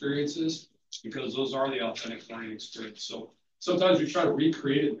those experiences because those are the authentic learning experience. So sometimes we try to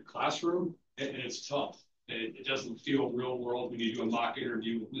recreate it in the classroom and it's tough. It doesn't feel real world when you do a mock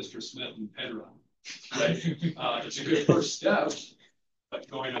interview with Mr. Smith and Pedro. Right? It's a good first step, but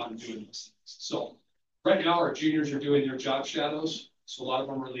going on and doing this. So right now our juniors are doing their job shadows. So a lot of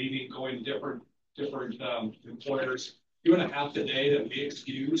them are leaving, going to different employers, doing a half a day that we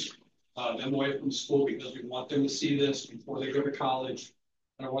excuse them away from school because we want them to see this before they go to college.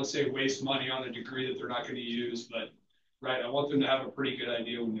 I don't want to say waste money on a degree that they're not going to use, but right, I want them to have a pretty good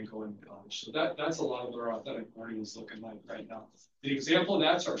idea when they go into college. So that's a lot of what our authentic learning is looking like right now. The example of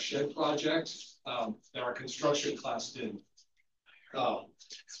that's our shed project that our construction class did. So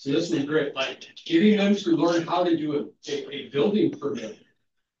this was great, like getting them to learn how to do a building permit.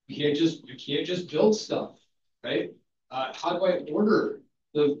 You can't just build stuff, right? How do I order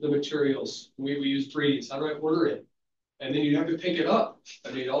the materials? We use Breeze. How do I order it? And then you have to pick it up.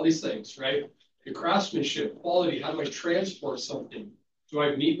 I mean, all these things, right? The craftsmanship, quality, how do I transport something? Do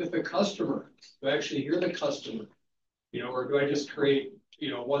I meet with the customer? Do I actually hear the customer? Or do I just create,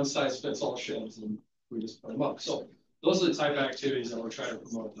 one size fits all sheds and we just put them up? So those are the type of activities that we're trying to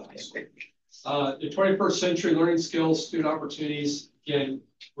promote in the high school. The 21st century learning skills, student opportunities. Again,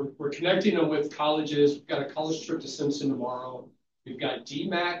 we're connecting them with colleges. We've got a college trip to Simpson tomorrow. We've got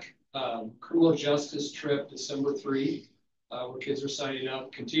DMAC, criminal justice trip, December 3. Where kids are signing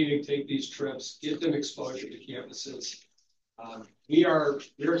up, continuing to take these trips, get them exposure to campuses. We are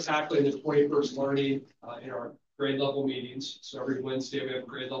tackling the 21st learning in our grade level meetings. So every Wednesday we have a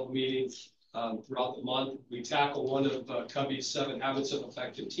grade level meeting throughout the month. We tackle one of Covey's 7 habits of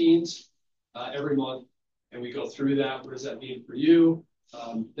effective teens every month, and we go through that. What does that mean for you?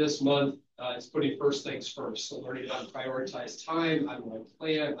 This month it's putting first things first. So learning how to prioritize time, how do I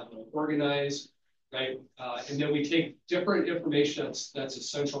plan, how do I organize, right? And then we take different information that's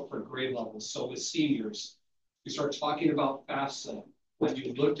essential for grade levels. So with seniors, we start talking about FAFSA, When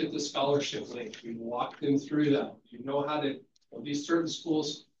you looked at the scholarship link, you walked them through that. You know how to, well, these certain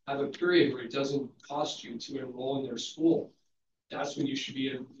schools have a period where it doesn't cost you to enroll in their school. That's when you should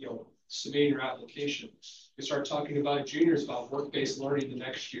be, submitting your application. You start talking about juniors about work-based learning the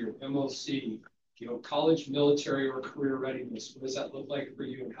next year, MOC, college, military, or career readiness. What does that look like for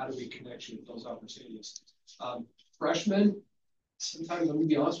you, and how do we connect you with those opportunities? Freshmen, sometimes, I'm gonna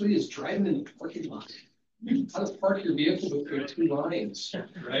be honest with you, is driving in the parking lot. How to park your vehicle between two lines,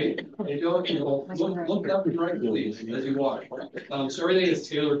 right? And don't, look up and right, please, as you walk. So everything is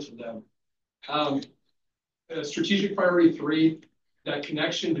tailored to them. Strategic priority 3, that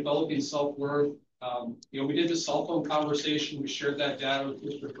connection, developing self-worth. We did the cell phone conversation. We shared that data with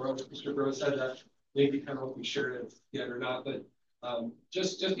Mr. Gross. Mr. Gross had that. Maybe kind of if we shared it yet or not, but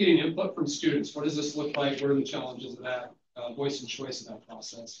just getting input from students. What does this look like? What are the challenges of that? Voice and choice in that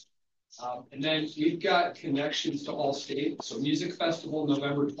process. And then we've got connections to all states. So Music Festival,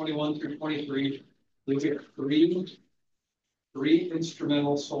 November 21 through 23. We've got three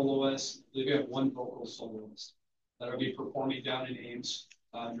instrumental soloists. We've got 1 vocal soloist that'll be performing down in Ames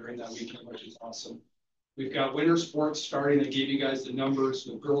during that weekend, which is awesome. We've got winter sports starting. I gave you guys the numbers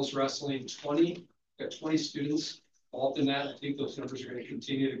with girls wrestling, 20. We've got 20 students involved in that. I think those numbers are going to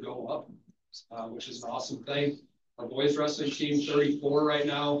continue to go up, which is an awesome thing. Our boys wrestling team, 34 right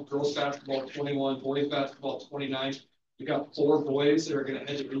now. Girls basketball, 21. Boys basketball, 29. We've got 4 boys that are going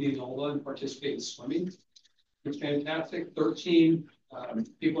to head to Indianola and participate in swimming. It's fantastic. 13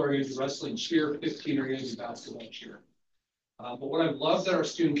 people are going to do wrestling cheer. 15 are going to do basketball cheer. But what I've loved that our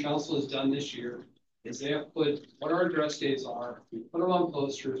student council has done this year is they have put what our dress days are. We put them on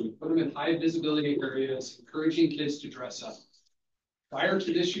posters. We put them in high visibility areas, encouraging kids to dress up. Prior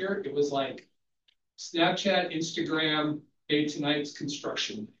to this year, it was like Snapchat, Instagram, hey, tonight's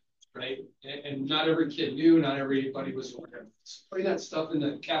construction, right? And not every kid knew, not everybody was aware. So putting that stuff in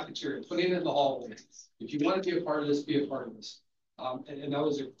the cafeteria, putting it in the hallway. If you want to be a part of this, be a part of this. And that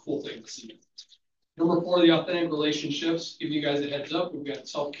was a cool thing to see. Number 4, the authentic relationships. Give you guys a heads up. We've got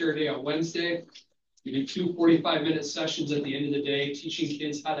self-care day on Wednesday. We do 2 45-minute sessions at the end of the day, teaching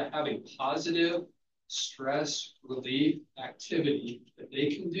kids how to have a positive stress relief activity that they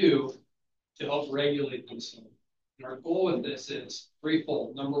can do to help regulate themselves. And our goal with this is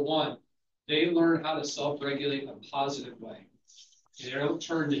threefold. Number 1, they learn how to self-regulate in a positive way. They don't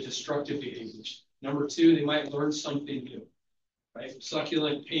turn to destructive behaviors. Number 2, they might learn something new, right?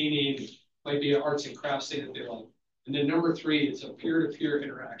 Succulent painting might be an arts and crafts thing that they like. And then number 3, it's a peer-to-peer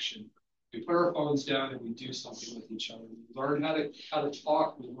interaction. We put our phones down and we do something with each other. We learn how to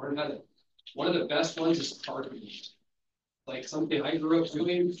talk. We learn how to. One of the best ones is card games. Like something I grew up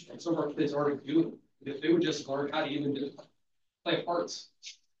doing, and some of our kids already do. If they would just learn how to even play parts.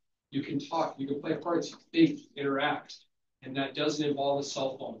 You can talk. You can play parts. Think, interact, and that doesn't involve a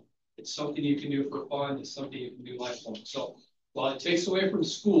cell phone. It's something you can do for fun. It's something you can do lifelong. So while it takes away from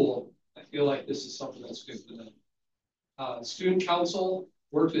school, I feel like this is something that's good for them. Student council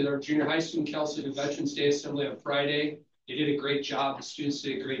worked with our junior high student council at Veterans Day Assembly on Friday. They did a great job. The students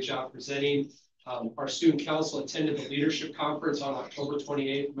did a great job presenting. Our student council attended the leadership conference on October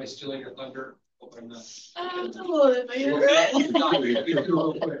 28th. Am I stealing your thunder? Hope I'm not. A little bit, but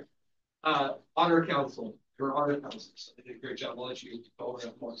you're good. Honor council. Your honor council. So they did a great job. I'll let you go over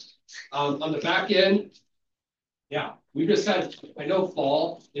that more. On the back end, yeah, we just had, I know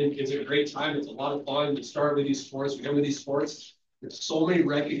fall is a great time. It's a lot of fun. We start with these sports. We end with these sports. There's so many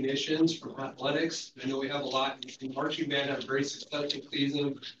recognitions from athletics. I know we have a lot. The marching band had a very successful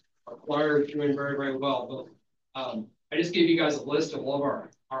season. Our choir is doing very, very well. But I just gave you guys a list of all of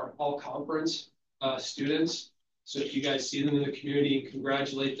our all conference students. So if you guys see them in the community,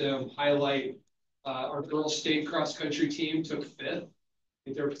 congratulate them, highlight. Our girls state cross country team took 5th. I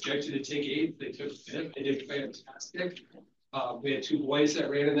think they're projected to take 8th. They took 5th. They did fantastic. We had 2 boys that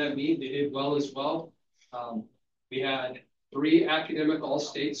ran in that meet. They did well as well. We had 3 academic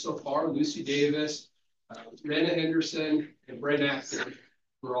all-states so far. Lucy Davis, Rena Henderson, and Brent Acton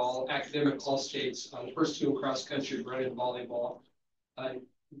were all academic all-states. The first 2 in cross-country, Brent in volleyball. I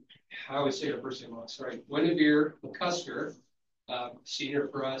always say her first name wrong, sorry. Guinevere McCusker, senior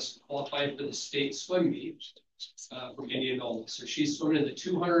for us, qualified for the state swim meet from Indianola. So she's swimming in the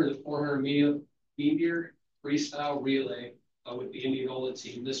 200 and the 400 meter freestyle relay with the Indianola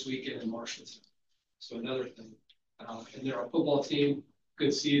team this weekend in Marshalltown. So another thing. And then our football team,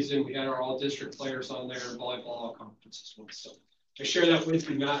 good season. We had our all-district players on there, volleyball all conference as well. So I share that with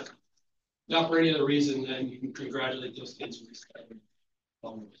you, not for any other reason than you can congratulate those kids with this.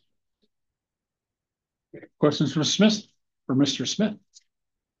 Questions from Smith or Mr. Smith?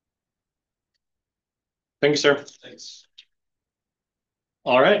 Thank you, sir. Thanks.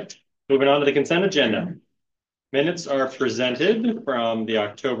 All right, moving on to the consent agenda. Minutes are presented from the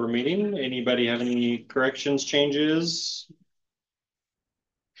October meeting. Anybody have any corrections, changes?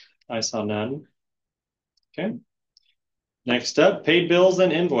 I saw none. Okay. Next up, paid bills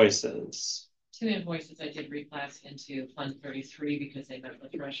and invoices. 2 invoices I did reclass into Fund 33 because they met the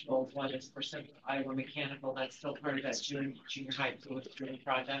threshold. One is for Central Iowa Mechanical. That's still part of that junior high school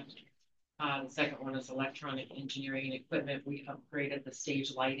project. The second one is electronic engineering and equipment. We upgraded the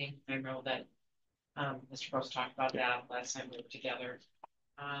stage lighting. I know that Mr. Gross talked about that last time we were together.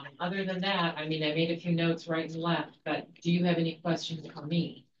 Other than that, I mean, I made a few notes right and left, but do you have any questions for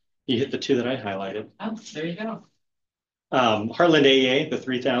me? You hit the 2 that I highlighted. Oh, there you go. Heartland AEA, the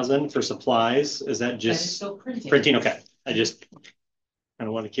 3,000 for supplies. Is that That is just still printing. printing? Okay. I just kind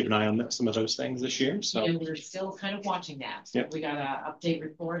of want to keep an eye on some of those things this year. So And we're still kind of watching that. So yep. We got an update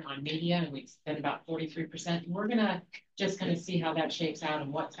report on media and we spent about 43%. We're gonna just kind of see how that shakes out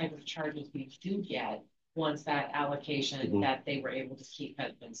and what type of charges we do get once that allocation that they were able to keep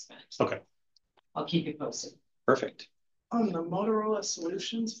has been spent. Okay. I'll keep you posted. Perfect. On the Motorola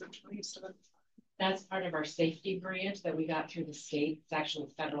Solutions for 27. That's part of our safety grant that we got through the state. It's actually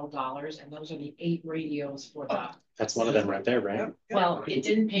federal dollars, and those are the 8 radios for the. That's one of them right there, right? Well, it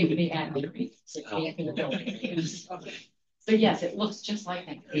didn't pay for the admin fees. It paid for the building radios. So yes, it looks just like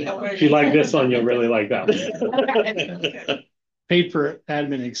that. If you like this one, you'll really like that one. Paid for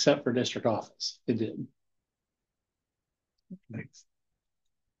admin except for district office. It did. Thanks.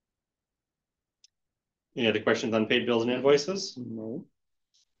 Any other questions on paid bills and invoices? No.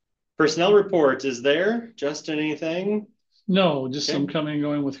 Personnel report is there. Justin, anything? No, just Okay. some coming and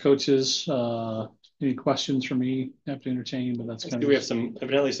going with coaches. Any questions for me? Have to entertain, but that's kind of. We have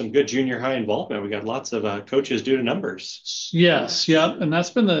evidently some good junior high involvement. We got lots of coaches due to numbers. Yes, yeah, and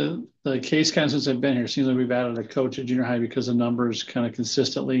that's been the case kind of since I've been here. Seems like we've added a coach at junior high because of numbers kind of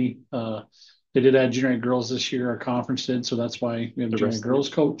consistently. They did add junior high girls this year. Our conference did, so that's why we have a junior girls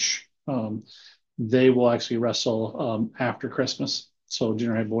coach. They will actually wrestle after Christmas. So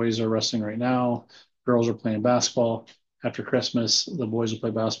junior high boys are wrestling right now. Girls are playing basketball. After Christmas, the boys will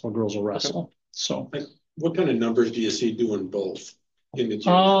play basketball. Girls will wrestle. Okay. So, what kind of numbers do you see doing both in the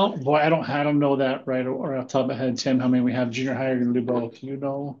boy, I don't know that right or off the top of my head, Tim. How many we have junior high are going to do both? You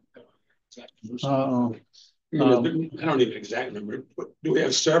know? I don't need an exact number, but do we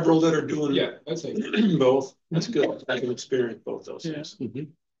have several that are doing? Yeah, I'd say both. That's good. I can experience both those things.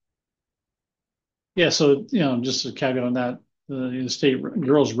 Yeah. So just a caveat on that. The state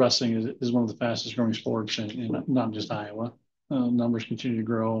girls wrestling is one of the fastest growing sports in not just Iowa. Numbers continue to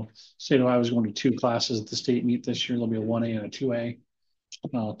grow. State of Iowa is going to 2 classes at the state meet this year. There'll be a 1A and a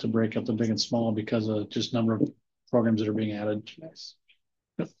 2A to break up the big and small because of just number of programs that are being added. Nice.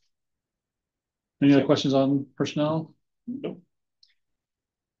 Yep. Any other questions on personnel? Nope.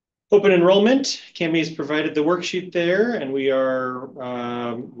 Open enrollment. Cammy's provided the worksheet there, and we are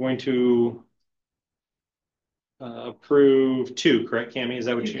going to approve 2, correct, Cammy? Is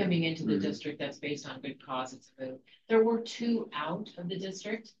that what you're coming into the district that's based on good cause? It's a move. There were 2 out of the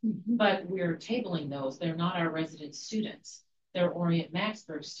district, but we're tabling those. They're not our resident students. They're Orient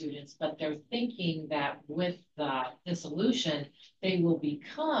Maxburg students, but they're thinking that with the dissolution, they will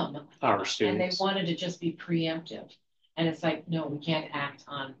become our students. And they wanted to just be preemptive. And it's like, no, we can't act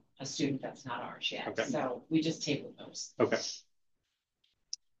on a student that's not ours yet. Okay. So we just tabled those. Okay.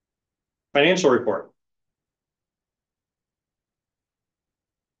 Financial report.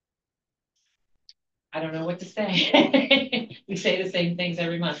 I don't know what to say. We say the same things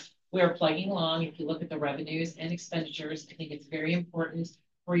every month. We are plugging along. If you look at the revenues and expenditures, I think it's very important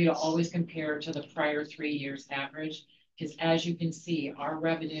for you to always compare to the prior 3 years average, because as you can see, our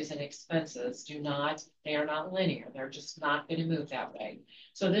revenues and expenses they are not linear. They're just not going to move that way.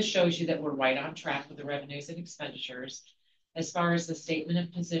 So this shows you that we're right on track with the revenues and expenditures. As far as the statement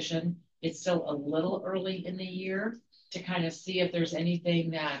of position, it's still a little early in the year to kind of see if there's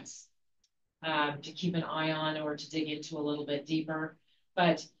anything that's to keep an eye on or to dig into a little bit deeper.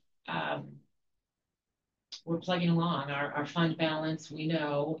 But we're plugging along. Our fund balance, we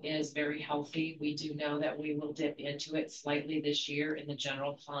know, is very healthy. We do know that we will dip into it slightly this year in the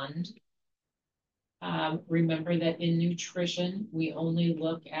general fund. Remember that in nutrition, we only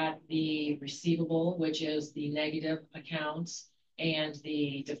look at the receivable, which is the negative accounts, and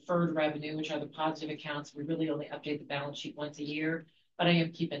the deferred revenue, which are the positive accounts. We really only update the balance sheet once a year. But I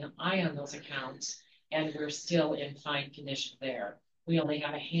am keeping an eye on those accounts, and we're still in fine condition there. We only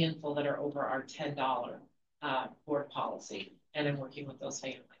have a handful that are over our $10 board policy, and I'm working with those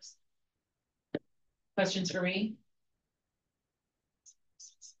families. Questions for me?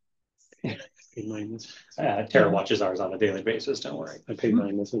 Paid mine this. Tara watches ours on a daily basis, don't worry. I paid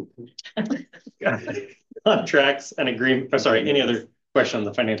mine this. Contracts and agreement, sorry, any other question on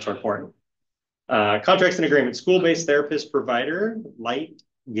the financial report? Contracts and agreements, school-based therapist provider, Light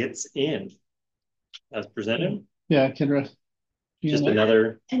Gets In. As presented. Yeah, Kendra. Just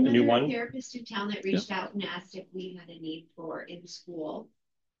another new one. Therapist in town that reached out and asked if we had a need for in-school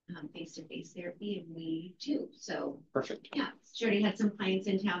face-to-face therapy, and we do. So perfect. Yeah, she already had some clients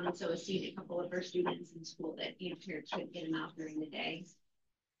in town, and so has seen a couple of her students in school that parents couldn't get them out during the day.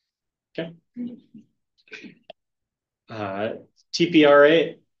 Okay.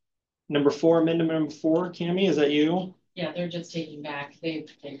 TPRA amendment number 4, Cammie, is that you? Yeah, they're just taking back, they've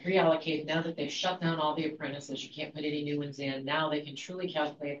reallocated, now that they've shut down all the apprentices, you can't put any new ones in, now they can truly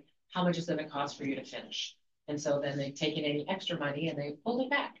calculate how much is it gonna cost for you to finish. And so then they've taken any extra money and they pulled it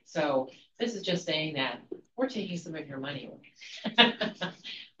back. So this is just saying that we're taking some of your money away.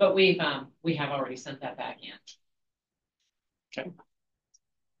 But we have already sent that back in. Okay.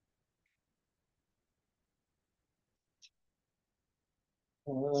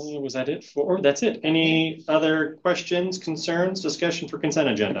 Was that it for? That's it. Any other questions, concerns, discussion for consent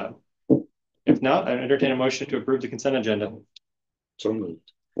agenda? If not, I entertain a motion to approve the consent agenda. So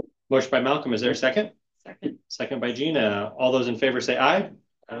moved. Motion by Malcolm. Is there a second? Second. Second by Gina. All those in favor say aye.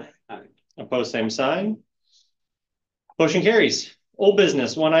 Aye. Opposed, same sign. Motion carries. Old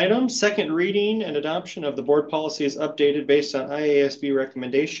business, one item, second reading and adoption of the board policies updated based on IASB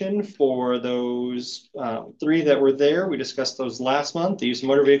recommendation for those 3 that were there. We discussed those last month, the use of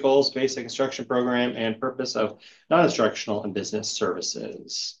motor vehicles, basic instruction program, and purpose of non-instructional and business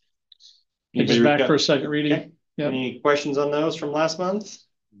services. It's back for a second reading. Okay. Yep. Any questions on those from last month?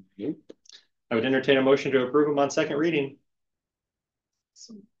 Nope. I would entertain a motion to approve them on second reading.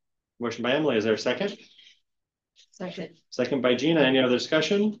 Motion by Emily, is there a second? Second. Second by Gina. Any other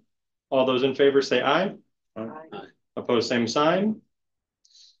discussion? All those in favor say aye. Aye. Opposed, same sign.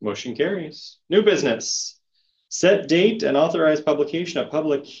 Motion carries. New business. Set date and authorize publication of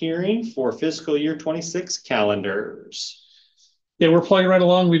public hearing for fiscal year 26 calendars. Yeah, we're plugging right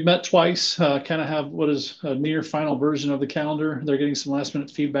along. We've met twice, kind of have what is a near final version of the calendar. They're getting some last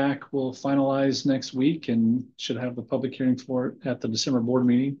minute feedback. We'll finalize next week and should have the public hearing for it at the December board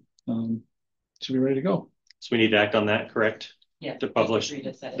meeting. Should be ready to go. So we need to act on that, correct? Yeah. To publish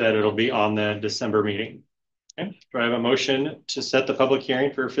that it'll be on the December meeting. Okay. Do I have a motion to set the public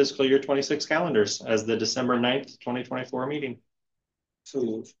hearing for fiscal year 26 calendars as the December 9th, 2024 meeting? So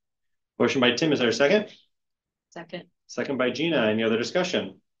moved. Motion by Tim, is there a second? Second. Second by Gina. Any other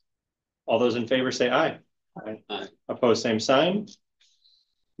discussion? All those in favor say aye. Aye. Aye. Opposed, same sign.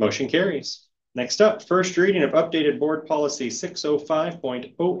 Motion carries. Next up, first reading of updated board policy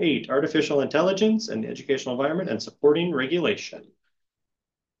 605.08, artificial intelligence and the educational environment and supporting regulation.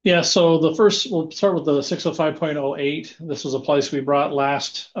 Yeah, so the first, we'll start with the 605.08. This was a place we brought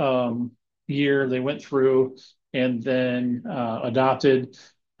last year. They went through and then adopted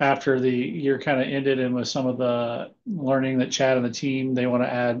after the year kind of ended, and with some of the learning that Chad and the team, they want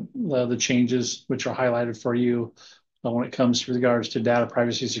to add the changes which are highlighted for you when it comes to regards to data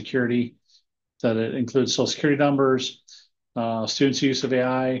privacy security, that it includes social security numbers, students' use of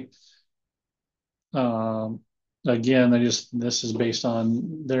AI. Again, this is based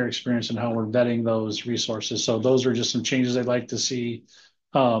on their experience and how we're vetting those resources. So those are just some changes they'd like to see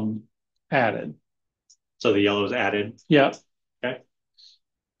added. So the yellow is added. Yeah. Okay.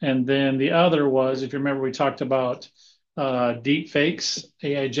 And then the other was, if you remember, we talked about deep fakes,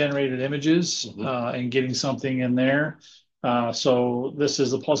 AI generated images, and getting something in there. So this is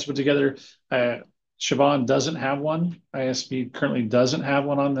the policy put together. Siobhan doesn't have one. ISB currently doesn't have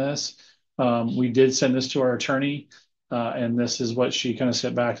one on this. We did send this to our attorney, and this is what she kind of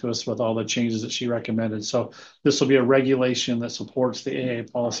sent back to us with all the changes that she recommended. So this will be a regulation that supports the AA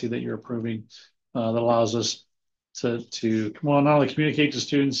policy that you're approving, that allows us to well, not only communicate to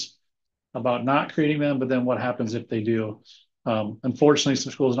students about not creating them, but then what happens if they do. Unfortunately,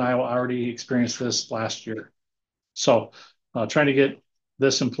 some schools in Iowa already experienced this last year. So trying to get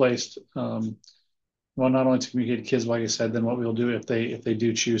this in place, well, not only to communicate to kids, like I said, then what we'll do if they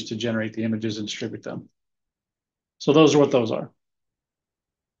do choose to generate the images and distribute them. So those are what those are.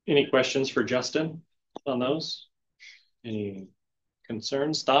 Any questions for Justin on those? Any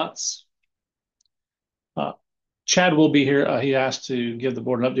concerns, thoughts? Chad will be here. He asked to give the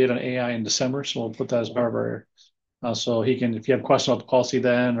board an update on AI in December, so we'll put that as part of our, so he can, if you have questions about the policy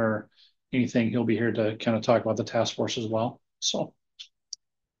then or anything, he'll be here to kind of talk about the task force as well. So.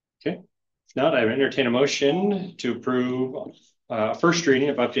 Okay. If not, I entertain a motion to approve first reading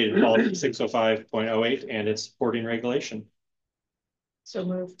of updated policy 605.08 and its supporting regulation. So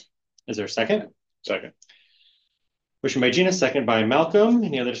moved. Is there a second? Second. Motion by Gina, second by Malcolm.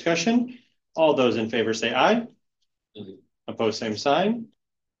 Any other discussion? All those in favor say aye. Opposed, same sign.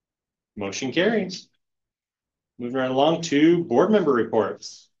 Motion carries. Moving right along to board member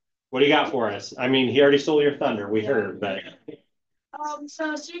reports. What do you got for us? I mean, he already stole your thunder. We heard, but.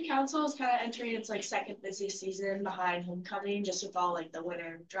 So student council is kind of entering its like second busiest season behind homecoming, just with all like the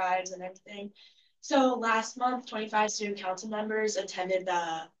winter drives and everything. So last month, 25 student council members attended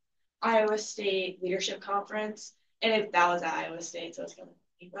the Iowa State Leadership Conference, and that was at Iowa State, so it's kind of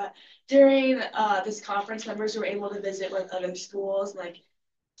funny. But during this conference, members were able to visit with other schools, like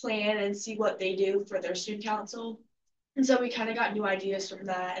plan and see what they do for their student council. And so we kind of got new ideas from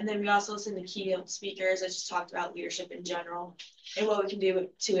that. And then we also listened to keynote speakers that just talked about leadership in general and what we can do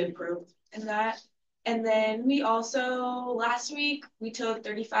to improve in that. And then we also, last week, we took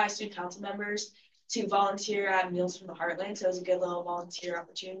 35 student council members to volunteer at Meals from the Heartland. So it was a good little volunteer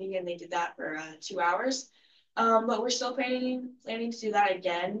opportunity, and they did that for 2 hours. But we're still planning to do that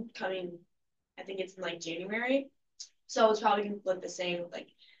again coming, I think it's in like January. So it's probably going to look the same with like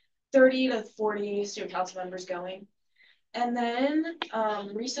 30 to 40 student council members going. And then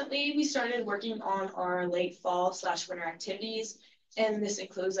recently we started working on our late fall / winter activities. And this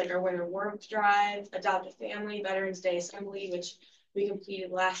includes like our winter warmth drive, adopt a family, Veterans Day assembly, which we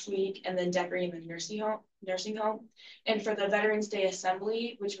completed last week, and then decorating the nursing home. And for the Veterans Day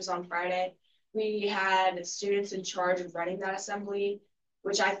assembly, which was on Friday, we had students in charge of running that assembly,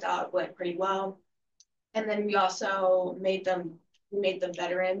 which I thought went pretty well. And then we also made them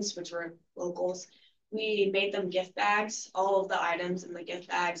veterans, which were locals. We made them gift bags. All of the items in the gift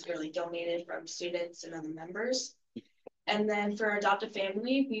bags were like donated from students and other members. And then for Adopt a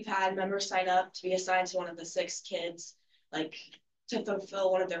Family, we've had members sign up to be assigned to one of the 6 kids, like to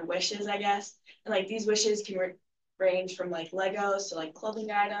fulfill one of their wishes, I guess. And like these wishes can range from like Legos to like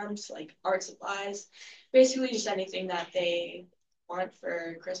clothing items, like art supplies, basically just anything that they want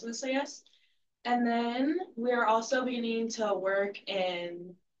for Christmas, I guess. And then we are also beginning to work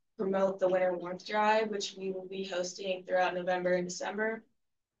and promote the Winter Warmth Drive, which we will be hosting throughout November and December.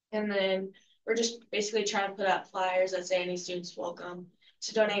 And then we're just basically trying to put out flyers that say any students welcome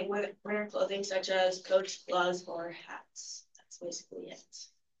to donate winter clothing such as coats, gloves, or hats. That's basically it.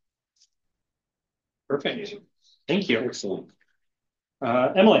 Perfect. Thank you. Excellent.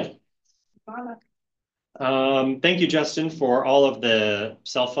 Emily. Thank you, Justin, for all of the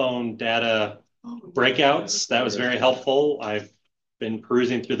cell phone data breakouts. That was very helpful. I've been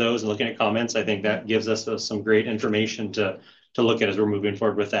perusing through those and looking at comments. I think that gives us some great information to look at as we're moving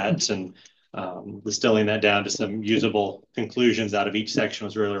forward with that, and distilling that down to some usable conclusions out of each section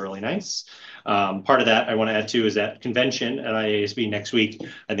was really, really nice. Part of that I want to add to is that convention at IASB next week.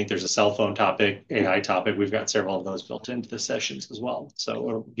 I think there's a cell phone topic, AI topic. We've got several of those built into the sessions as well.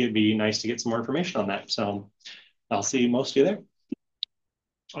 So it'd be nice to get some more information on that. So I'll see most of you there.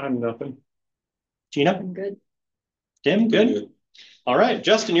 I'm nothing. Gina? I'm good. Tim, good? All right,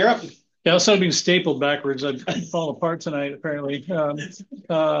 Justin, you're up. Yeah, I was being stapled backwards. I'd fall apart tonight, apparently.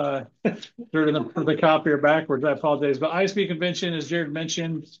 They're the copier backwards. I apologize. But ISB convention, as Jared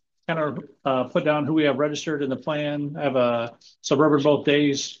mentioned, kind of put down who we have registered in the plan. I have a suburban both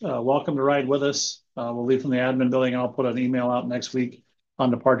days. Welcome to ride with us. We'll leave from the admin building. I'll put an email out next week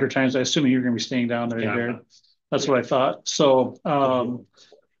on departure times. I assume you're going to be staying down there, Jared. That's what I thought. So,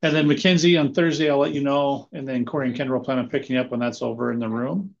 and then Mackenzie on Thursday, I'll let you know. And then Corey and Kendra will plan on picking you up when that's over in the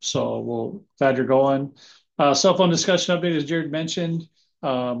room. So glad you're going. Cell phone discussion update, as Jared mentioned.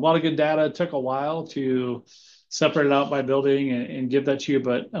 A lot of good data. It took a while to separate it out by building and give that to you.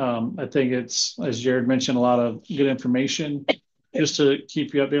 But I think it's, as Jared mentioned, a lot of good information just to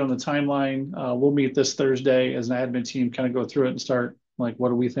keep you updated on the timeline. We'll meet this Thursday as an admin team, kind of go through it and start like, what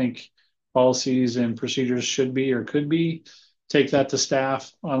do we think policies and procedures should be or could be. Take that to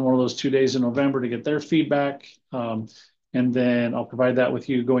staff on one of those 2 days in November to get their feedback. And then I'll provide that with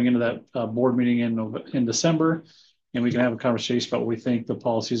you going into that board meeting in December. And we can have a conversation about what we think the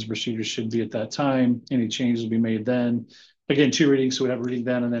policies and procedures should be at that time. Any changes will be made then. Again, 2 readings, so we have a reading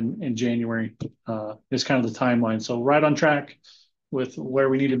then, and then in January is kind of the timeline. So right on track with where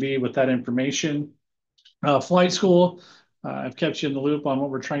we need to be with that information. Flight school, I've kept you in the loop on what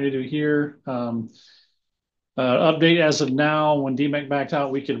we're trying to do here. Update as of now, when DMEC backed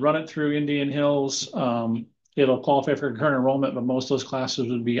out, we could run it through Indian Hills. It'll qualify for current enrollment, but most of those classes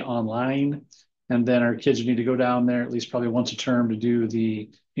would be online. And then our kids would need to go down there at least probably once a term to do the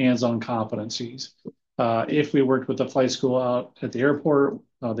hands-on competencies. If we worked with the flight school out at the airport,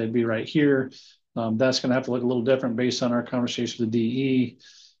 they'd be right here. That's going to have to look a little different based on our conversation with the DE.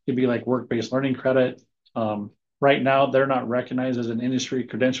 It'd be like work-based learning credit. Right now, they're not recognized as an industry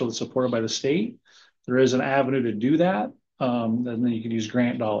credential that's supported by the state. There is an avenue to do that. Then you could use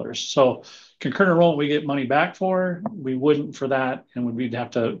grant dollars. So concurrent enrollment, we get money back for. We wouldn't for that, and we'd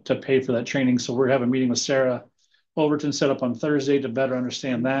have to pay for that training. So we're having a meeting with Sarah Overton set up on Thursday to better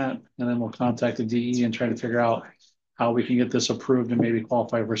understand that, and then we'll contact the DE and try to figure out how we can get this approved and maybe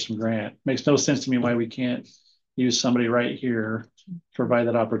qualify for some grant. Makes no sense to me why we can't use somebody right here to provide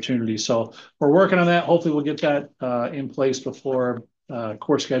that opportunity. So we're working on that. Hopefully we'll get that in place before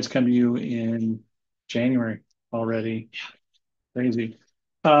course guides come to you in January already. Crazy.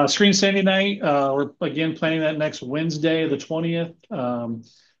 Screen Sandy night. We're again planning that next Wednesday, the 20th,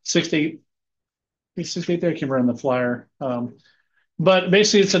 6 to 8. 6 to 8 there. I can't remember on the flyer. But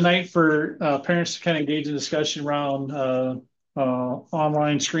basically, it's a night for parents to kind of engage in discussion around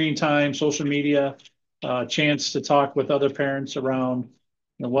online screen time, social media, chance to talk with other parents around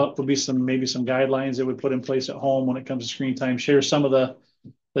what would be maybe some guidelines that would put in place at home when it comes to screen time. Share some of the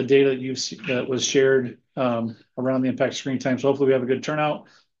data that was shared around the impact of screen time. So hopefully we have a good turnout.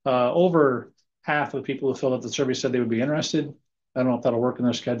 Over half of the people who filled out the survey said they would be interested. I don't know if that'll work in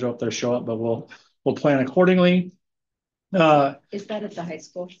their schedule if they show up, but we'll plan accordingly. Is that at the high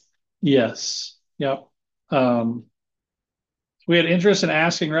school? Yes. Yep. We had interest in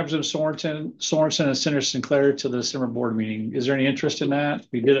asking Representative Sorensen and Senator Sinclair to the December board meeting. Is there any interest in that?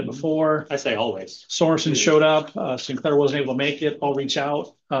 We did it before. I say always. Sorensen showed up. Sinclair wasn't able to make it. I'll reach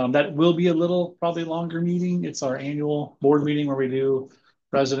out. That will be a little probably longer meeting. It's our annual board meeting where we do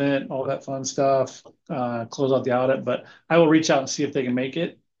president, all that fun stuff, close out the audit. But I will reach out and see if they can make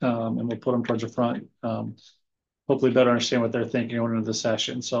it, and we'll put them towards the front. Hopefully better understand what they're thinking going into the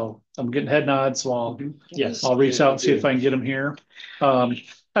session. So I'm getting head nods. So I'll reach out and see if I can get them here. I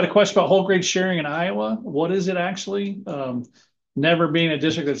had a question about whole grade sharing in Iowa. What is it actually? Never being a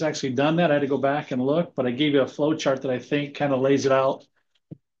district that's actually done that, I had to go back and look, but I gave you a flow chart that I think kind of lays it out.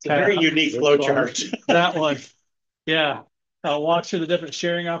 It's a very unique flow chart. That one. Yeah. Walks through the different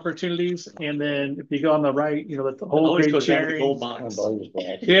sharing opportunities. And then if you go on the right, the whole grade sharing.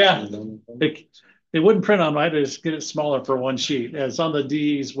 Yeah. It wouldn't print on. I had to just get it smaller for one sheet. It's on the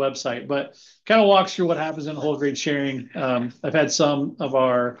DE's website, but kind of walks through what happens in whole grade sharing. I've had some of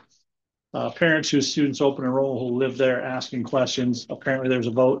our parents whose students open enroll who live there asking questions. Apparently there's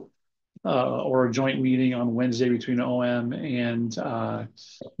a vote or a joint meeting on Wednesday between OM and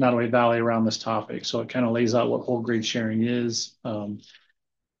Nottoway Valley around this topic. So it kind of lays out what whole grade sharing is.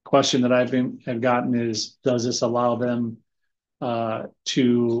 Question that have gotten is, does this allow them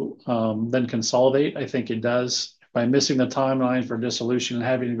to then consolidate? I think it does. By missing the timeline for dissolution and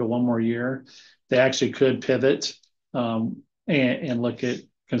having to go one more year, they actually could pivot and look at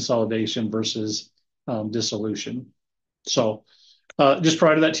consolidation versus dissolution. So just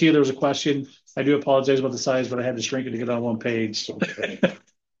prior to that to you, there was a question. I do apologize about the size, but I had to shrink it to get on one page.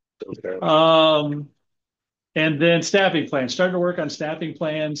 And then staffing plans. Started to work on staffing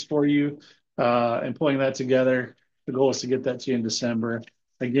plans for you and pulling that together. The goal is to get that to you in December.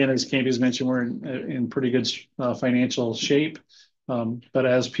 Again, as Campy has mentioned, we're in pretty good financial shape. But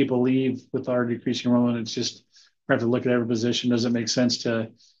as people leave with our decreasing enrollment, it's just we have to look at every position. Does it make sense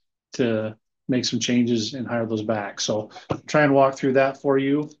to make some changes and hire those back? So try and walk through that for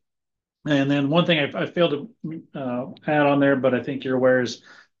you. And then one thing I failed to add on there, but I think you're aware, is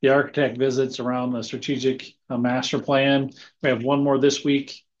the architect visits around the strategic master plan. We have one more this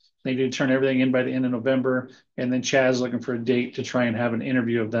week. They need to turn everything in by the end of November. And then Chad's looking for a date to try and have an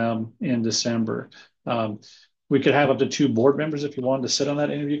interview of them in December. We could have up to 2 board members if you wanted to sit on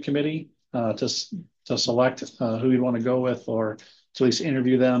that interview committee to select who you want to go with, or to at least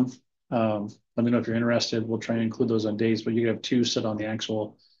interview them. Let me know if you're interested. We'll try and include those on dates, but you could have 2 sit on the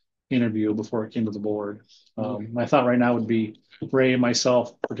actual interview before it came to the board. My thought right now would be Ray and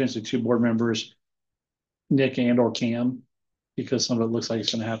myself, potentially 2 board members, Nick and or Cam, because some of it looks like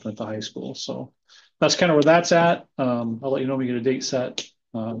it's going to happen at the high school. So that's kind of where that's at. I'll let you know when we get a date set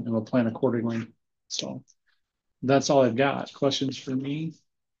and we'll plan accordingly. So that's all I've got. Questions for me?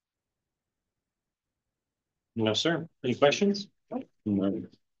 No, sir. Any questions? No.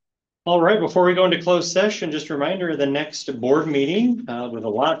 All right, before we go into closed session, just a reminder, the next board meeting with a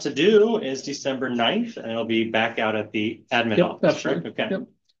lot to do is December 9th, and it'll be back out at the admin office. That's right. Okay. Yep.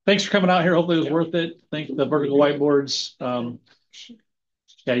 Thanks for coming out here. Hopefully it was worth it. Thank the vertical whiteboards.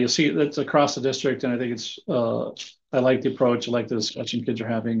 Yeah, you'll see that's across the district, and I think it's I like the approach. I like the discussion kids are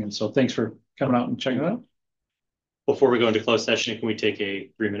having, and so thanks for coming out and checking it out. Before we go into closed session, can we take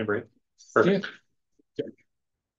a 3-minute break? Perfect. Yeah.